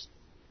 That's just,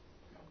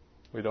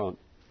 we don't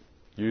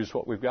use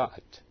what we've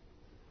got.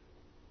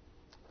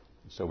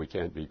 So we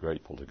can't be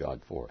grateful to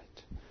God for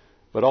it.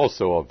 but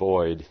also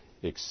avoid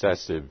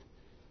excessive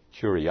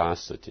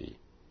curiosity.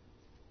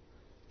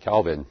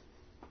 Calvin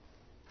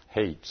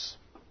hates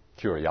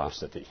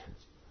curiosity.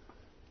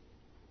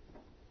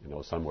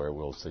 Somewhere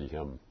we'll see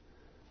him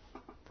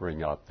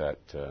bring up that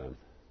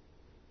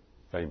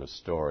famous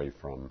story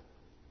from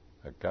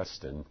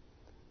Augustine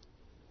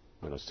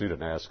when a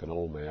student asked an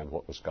old man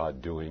what was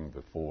God doing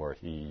before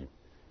he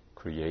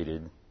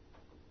created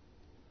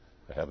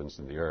the heavens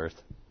and the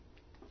earth.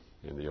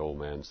 And the old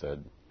man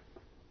said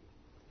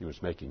he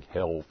was making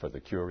hell for the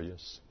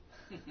curious.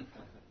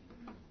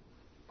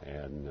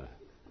 And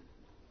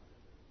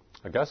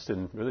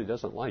Augustine really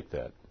doesn't like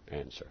that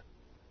answer.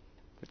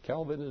 But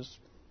Calvin is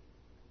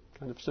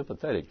kind of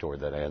sympathetic toward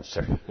that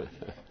answer.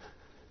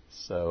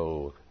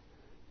 So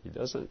he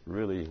doesn't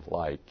really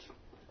like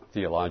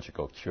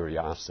theological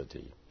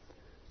curiosity.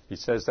 He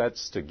says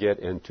that's to get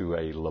into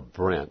a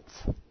labyrinth,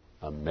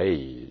 a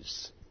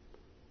maze.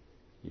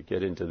 You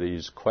get into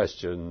these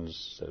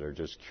questions that are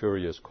just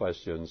curious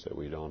questions that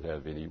we don't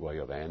have any way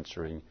of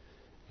answering,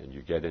 and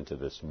you get into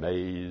this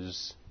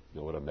maze. You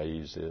know what a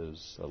maze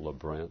is? A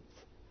labyrinth.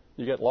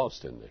 You get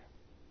lost in there.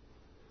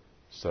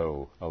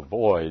 So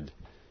avoid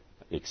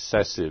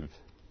excessive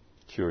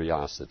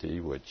curiosity,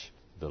 which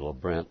the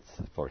labyrinth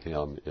for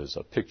him is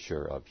a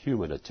picture of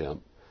human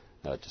attempt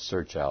to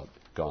search out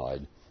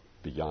God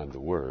beyond the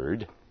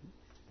Word.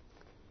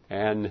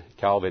 And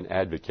Calvin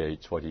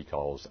advocates what he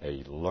calls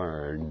a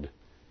learned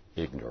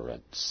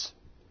ignorance.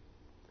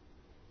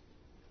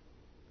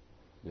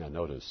 Now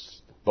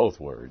notice both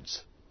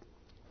words,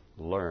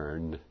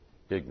 learn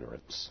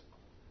ignorance.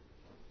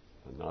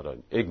 Not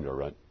an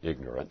ignorant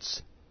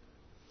ignorance,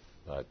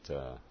 but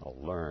a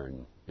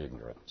learned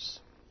ignorance.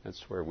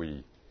 That's where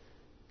we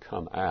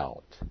come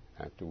out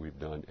after we've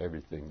done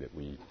everything that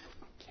we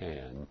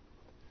can.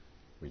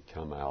 We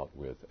come out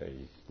with a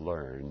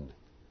learned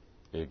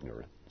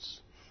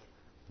ignorance.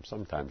 I'm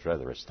sometimes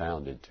rather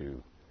astounded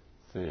to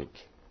think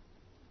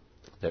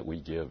that we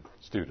give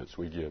students,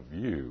 we give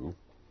you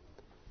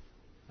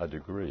a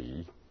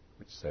degree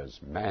which says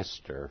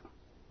Master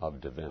of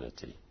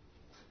Divinity.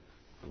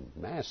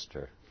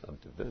 Master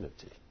of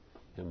Divinity,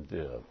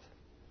 MDiv.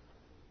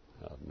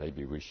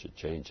 Maybe we should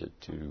change it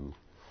to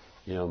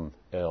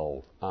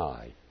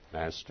MLI,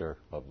 Master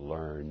of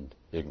Learned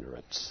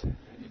Ignorance,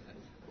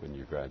 when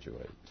you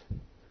graduate.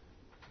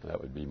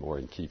 That would be more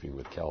in keeping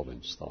with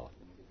Calvin's thought.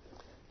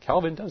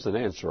 Calvin doesn't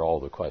answer all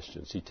the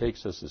questions. He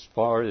takes us as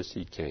far as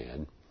he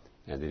can,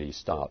 and then he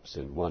stops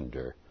in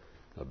wonder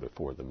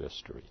before the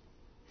mystery.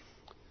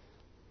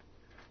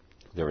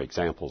 There are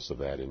examples of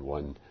that in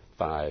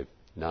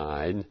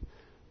 159,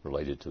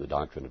 related to the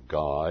doctrine of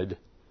God,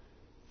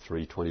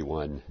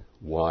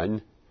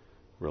 321:1,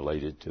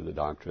 related to the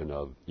doctrine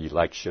of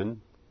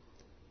election,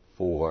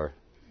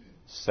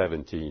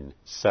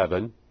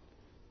 4:17:7,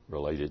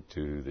 related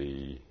to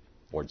the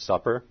Lord's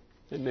Supper,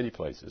 and many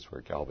places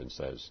where Calvin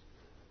says,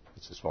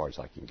 it's as far as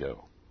I can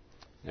go.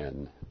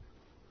 And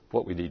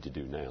what we need to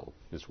do now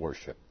is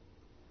worship,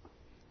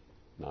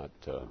 not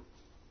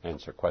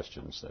answer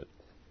questions that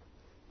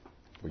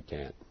we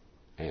can't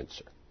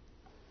answer.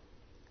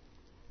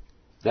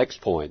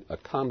 Next point,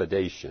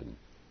 accommodation.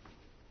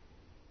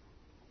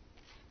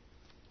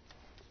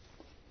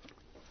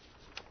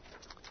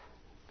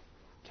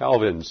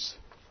 Calvin's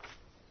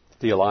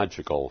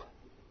theological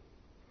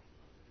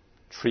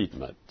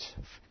treatment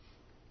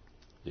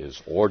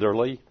is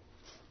orderly,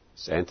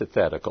 it's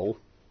antithetical,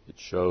 it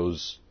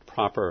shows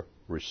proper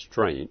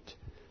restraint,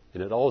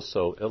 and it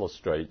also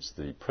illustrates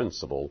the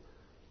principle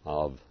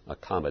of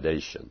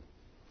accommodation.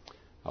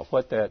 Now,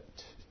 what that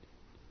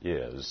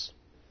is,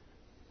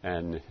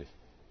 and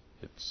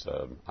it's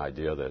an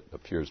idea that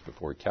appears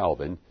before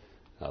Calvin,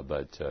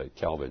 but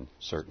Calvin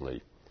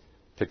certainly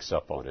picks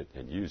up on it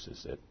and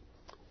uses it,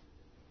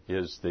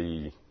 is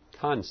the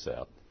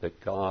concept that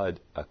God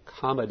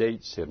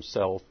accommodates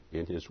himself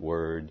in his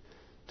word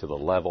to the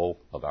level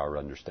of our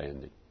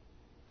understanding.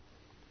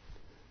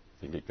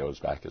 I think it goes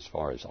back as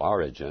far as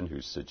Origen,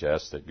 who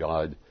suggests that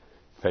God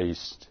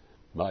faced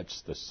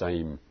much the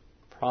same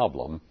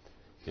problem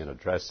in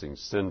addressing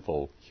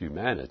sinful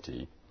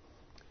humanity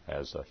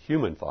as a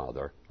human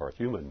father or a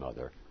human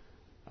mother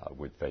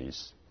would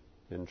face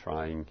in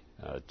trying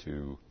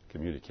to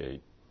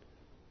communicate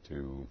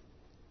to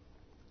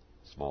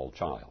a small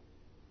child.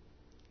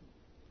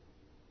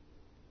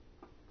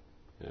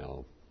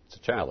 It's a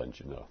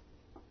challenge,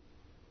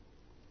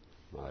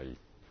 My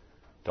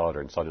daughter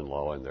and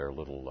son-in-law and their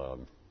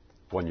little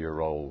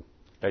one-year-old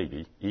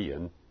baby,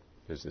 Ian,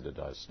 visited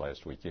us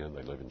last weekend.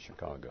 They live in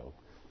Chicago.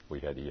 We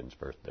had Ian's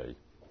birthday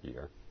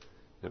here.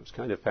 And it was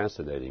kind of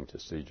fascinating to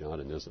see John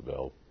and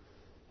Isabel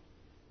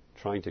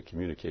trying to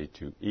communicate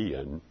to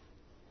Ian,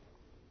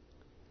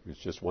 who's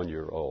just 1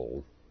 year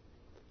old,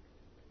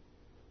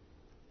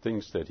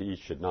 things that he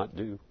should not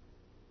do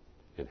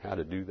and how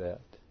to do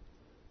that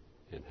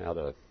and how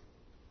to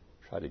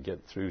try to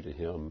get through to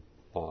him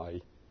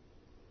why.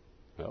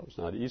 Well, it was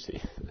not easy.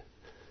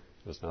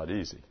 It was not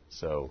easy.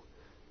 So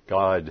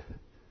God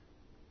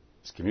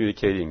is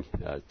communicating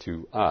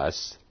to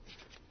us,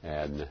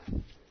 and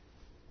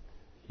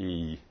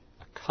he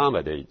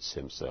accommodates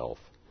himself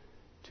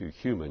to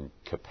human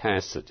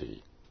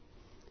capacity.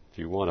 If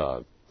you want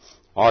an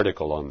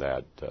article on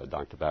that,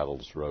 Dr.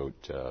 Battles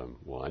wrote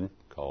one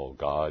called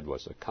God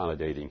Was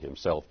Accommodating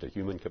Himself to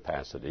Human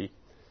Capacity,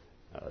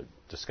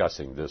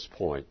 discussing this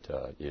point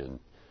in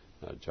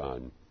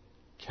John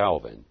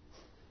Calvin.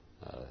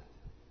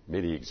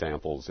 Many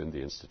examples in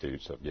the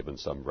Institutes have given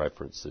some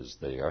references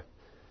there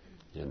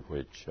in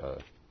which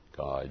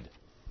God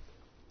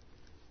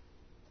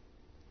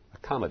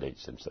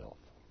accommodates himself.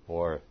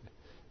 Or,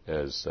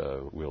 as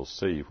we'll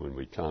see when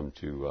we come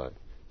to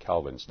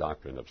Calvin's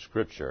doctrine of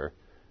Scripture,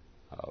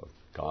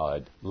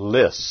 God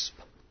lisps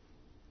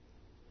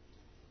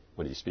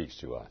when he speaks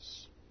to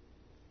us.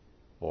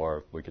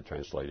 Or we could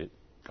translate it,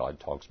 God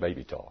talks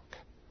baby talk.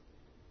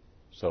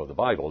 So the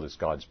Bible is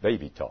God's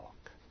baby talk.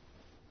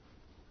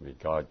 I mean,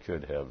 God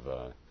could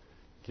have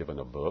given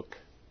a book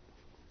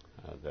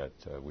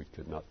that we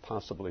could not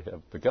possibly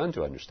have begun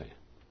to understand.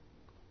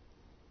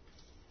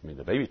 I mean,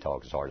 the baby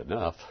talk is hard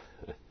enough.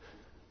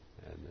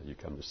 And you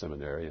come to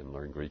seminary and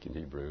learn Greek and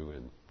Hebrew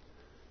and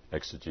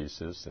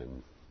exegesis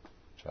and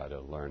try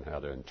to learn how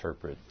to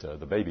interpret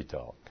the baby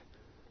talk.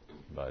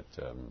 But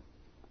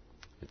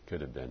it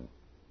could have been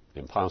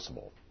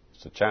impossible.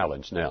 It's a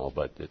challenge now,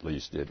 but at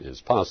least it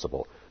is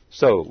possible.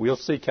 So we'll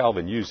see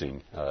Calvin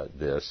using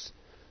this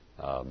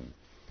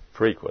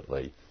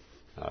frequently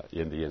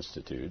in the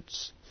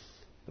Institutes,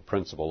 the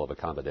principle of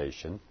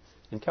accommodation.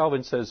 And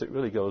Calvin says it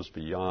really goes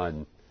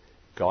beyond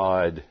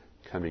God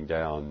coming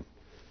down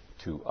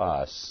to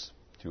us,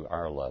 to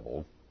our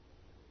level,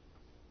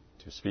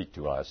 to speak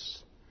to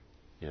us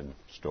in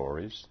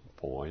stories,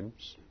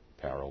 poems,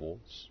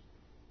 parables,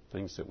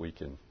 things that we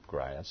can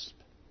grasp.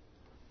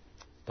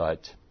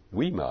 But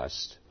we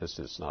must, this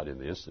is not in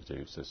the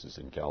Institutes, this is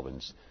in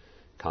Calvin's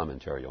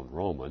commentary on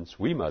Romans,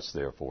 we must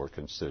therefore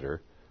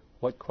consider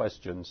what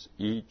questions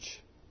each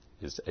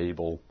is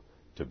able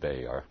to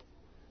bear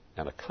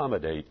and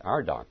accommodate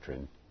our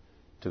doctrine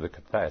to the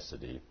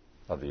capacity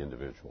of the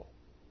individual.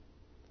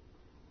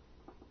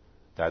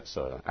 That's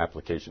an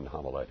application to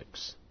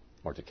homiletics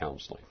or to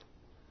counseling.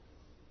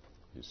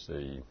 You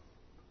see,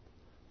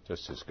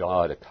 just as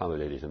God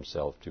accommodated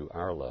himself to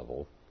our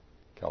level,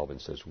 Calvin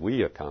says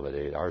we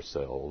accommodate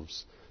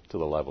ourselves to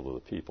the level of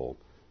the people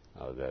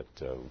that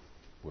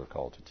we're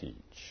called to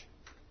teach.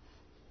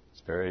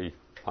 It's very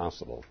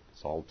possible,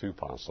 it's all too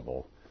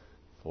possible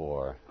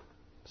for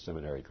a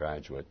seminary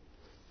graduate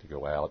to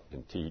go out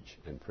and teach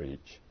and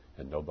preach,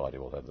 and nobody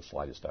will have the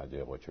slightest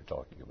idea what you're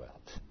talking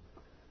about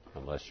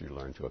unless you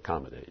learn to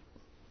accommodate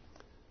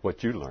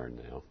what you learn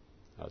now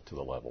to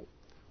the level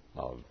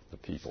of the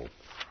people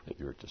that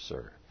you're to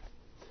serve.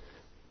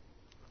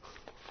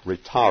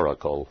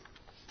 Rhetorical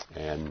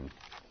and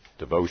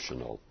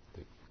devotional. I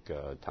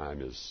think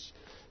time is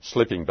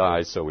slipping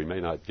by, so we may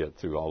not get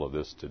through all of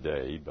this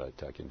today, but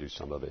I can do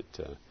some of it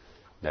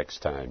next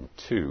time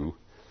too.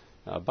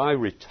 By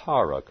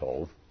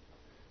rhetorical,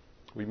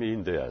 we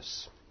mean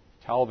this.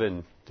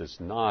 Calvin does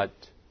not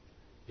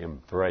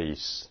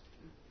embrace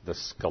the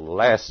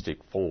scholastic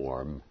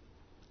form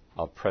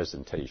of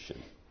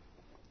presentation.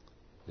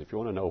 If you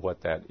want to know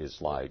what that is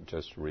like,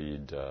 just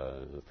read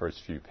the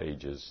first few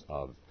pages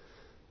of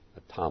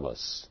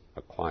Thomas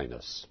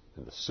Aquinas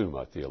in the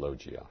Summa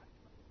Theologiae.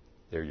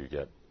 There you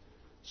get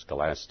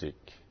scholastic,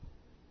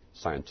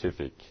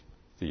 scientific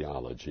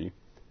theology.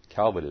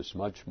 Calvin is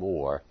much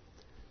more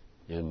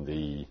in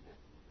the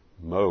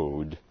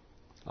mode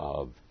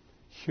of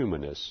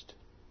humanist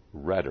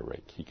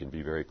rhetoric. He can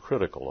be very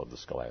critical of the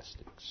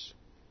scholastics.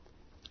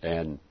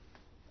 And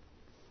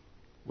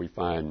we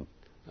find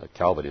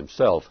Calvin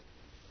himself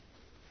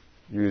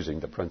using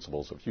the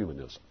principles of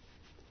humanism.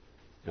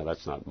 Now,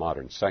 that's not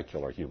modern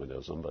secular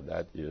humanism, but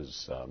that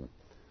is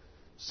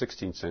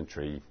 16th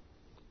century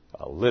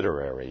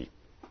literary,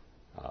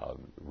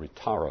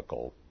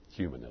 rhetorical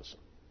humanism.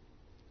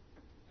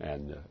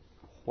 And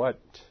what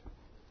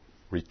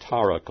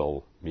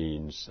rhetorical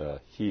means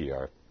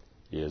here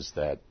is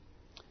that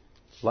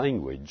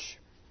language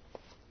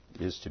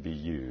is to be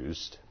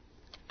used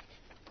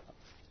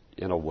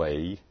in a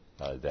way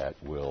that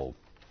will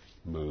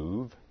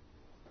move,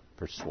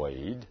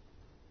 persuade.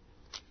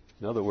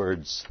 In other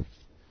words,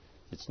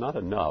 it's not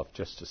enough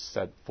just to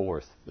set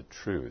forth the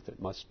truth.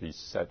 It must be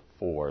set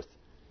forth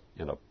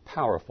in a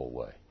powerful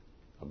way,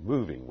 a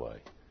moving way,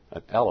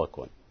 an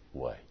eloquent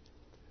way.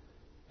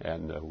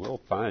 And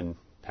we'll find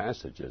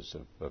passages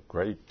of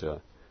great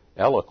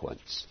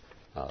eloquence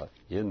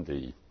in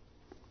the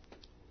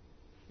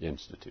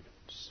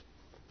Institutes,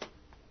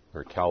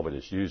 where Calvin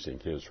is using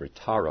his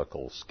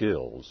rhetorical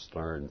skills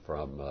learned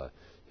from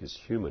his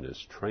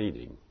humanist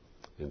training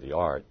in the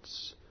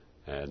arts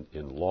and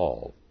in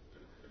law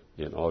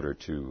in order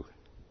to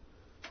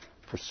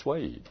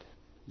persuade.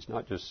 He's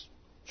not just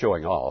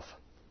showing off,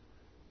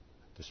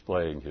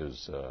 displaying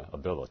his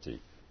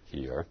ability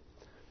here,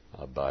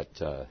 but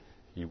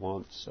he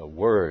wants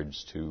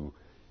words to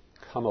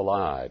come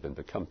alive and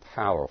become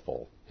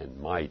powerful and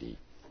mighty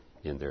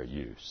in their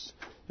use.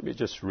 Let me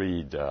just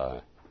read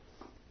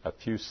a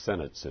few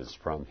sentences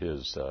from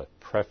his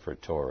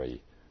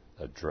prefatory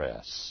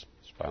address.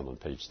 It's found on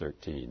page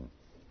 13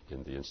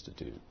 in the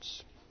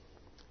Institutes.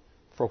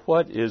 For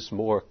what is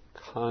more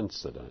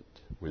consonant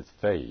with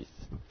faith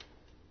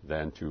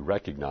than to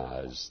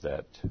recognize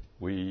that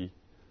we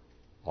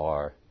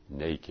are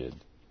naked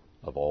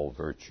of all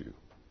virtue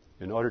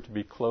in order to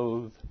be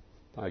clothed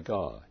by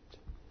God,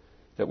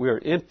 that we are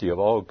empty of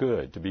all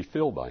good to be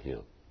filled by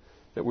Him,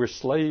 that we're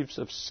slaves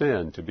of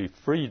sin to be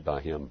freed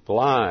by Him,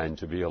 blind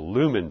to be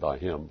illumined by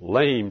Him,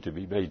 lame to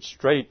be made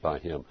straight by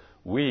Him,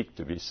 weak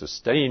to be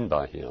sustained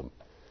by Him,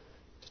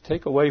 to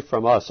take away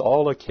from us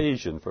all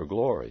occasion for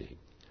glorying,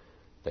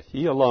 that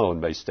He alone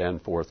may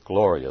stand forth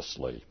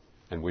gloriously,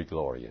 and we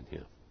glory in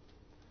Him.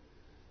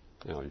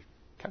 Now, you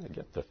kind of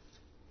get the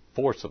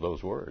force of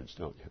those words,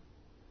 don't you?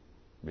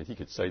 I mean, he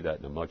could say that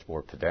in a much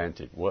more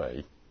pedantic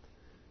way,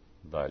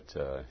 but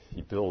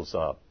he builds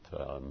up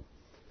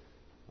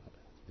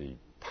the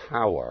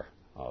power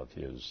of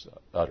his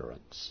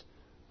utterance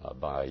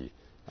by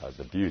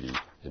the beauty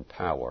and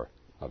power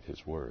of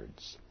his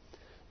words.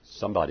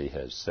 Somebody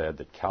has said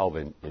that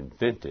Calvin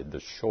invented the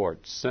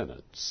short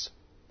sentence,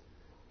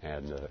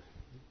 and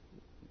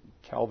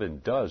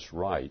Calvin does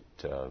write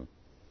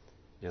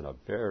in a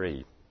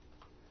very,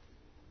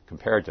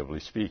 comparatively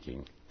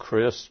speaking,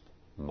 crisp,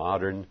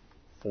 modern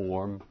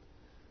form,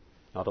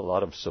 not a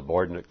lot of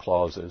subordinate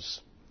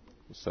clauses.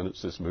 The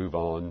sentences move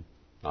on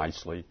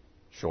nicely,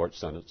 short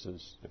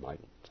sentences. They might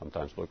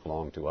sometimes look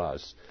long to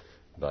us,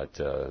 but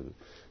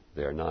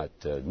they're not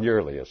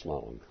nearly as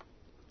long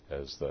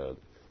as the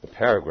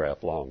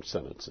paragraph-long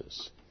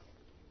sentences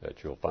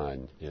that you'll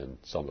find in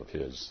some of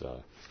his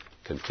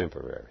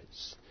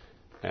contemporaries.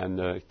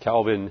 And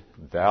Calvin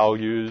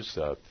values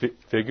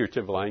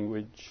figurative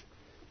language.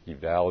 He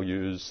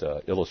values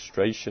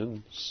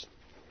illustrations.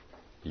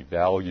 He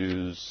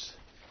values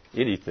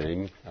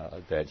anything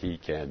that he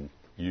can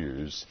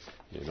use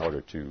in order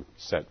to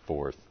set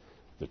forth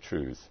the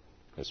truth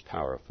as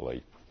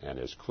powerfully and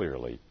as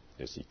clearly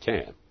as he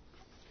can.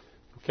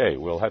 Okay,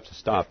 we'll have to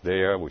stop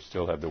there. We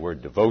still have the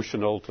word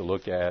devotional to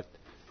look at,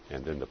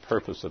 and then the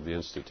purpose of the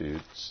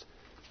Institutes,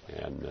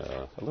 and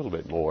a little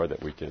bit more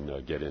that we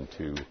can get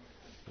into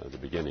the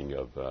beginning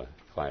of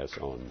class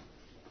on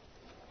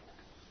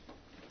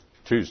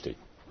Tuesday.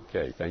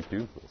 Okay, thank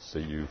you. We'll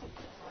see you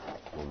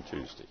on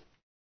Tuesday.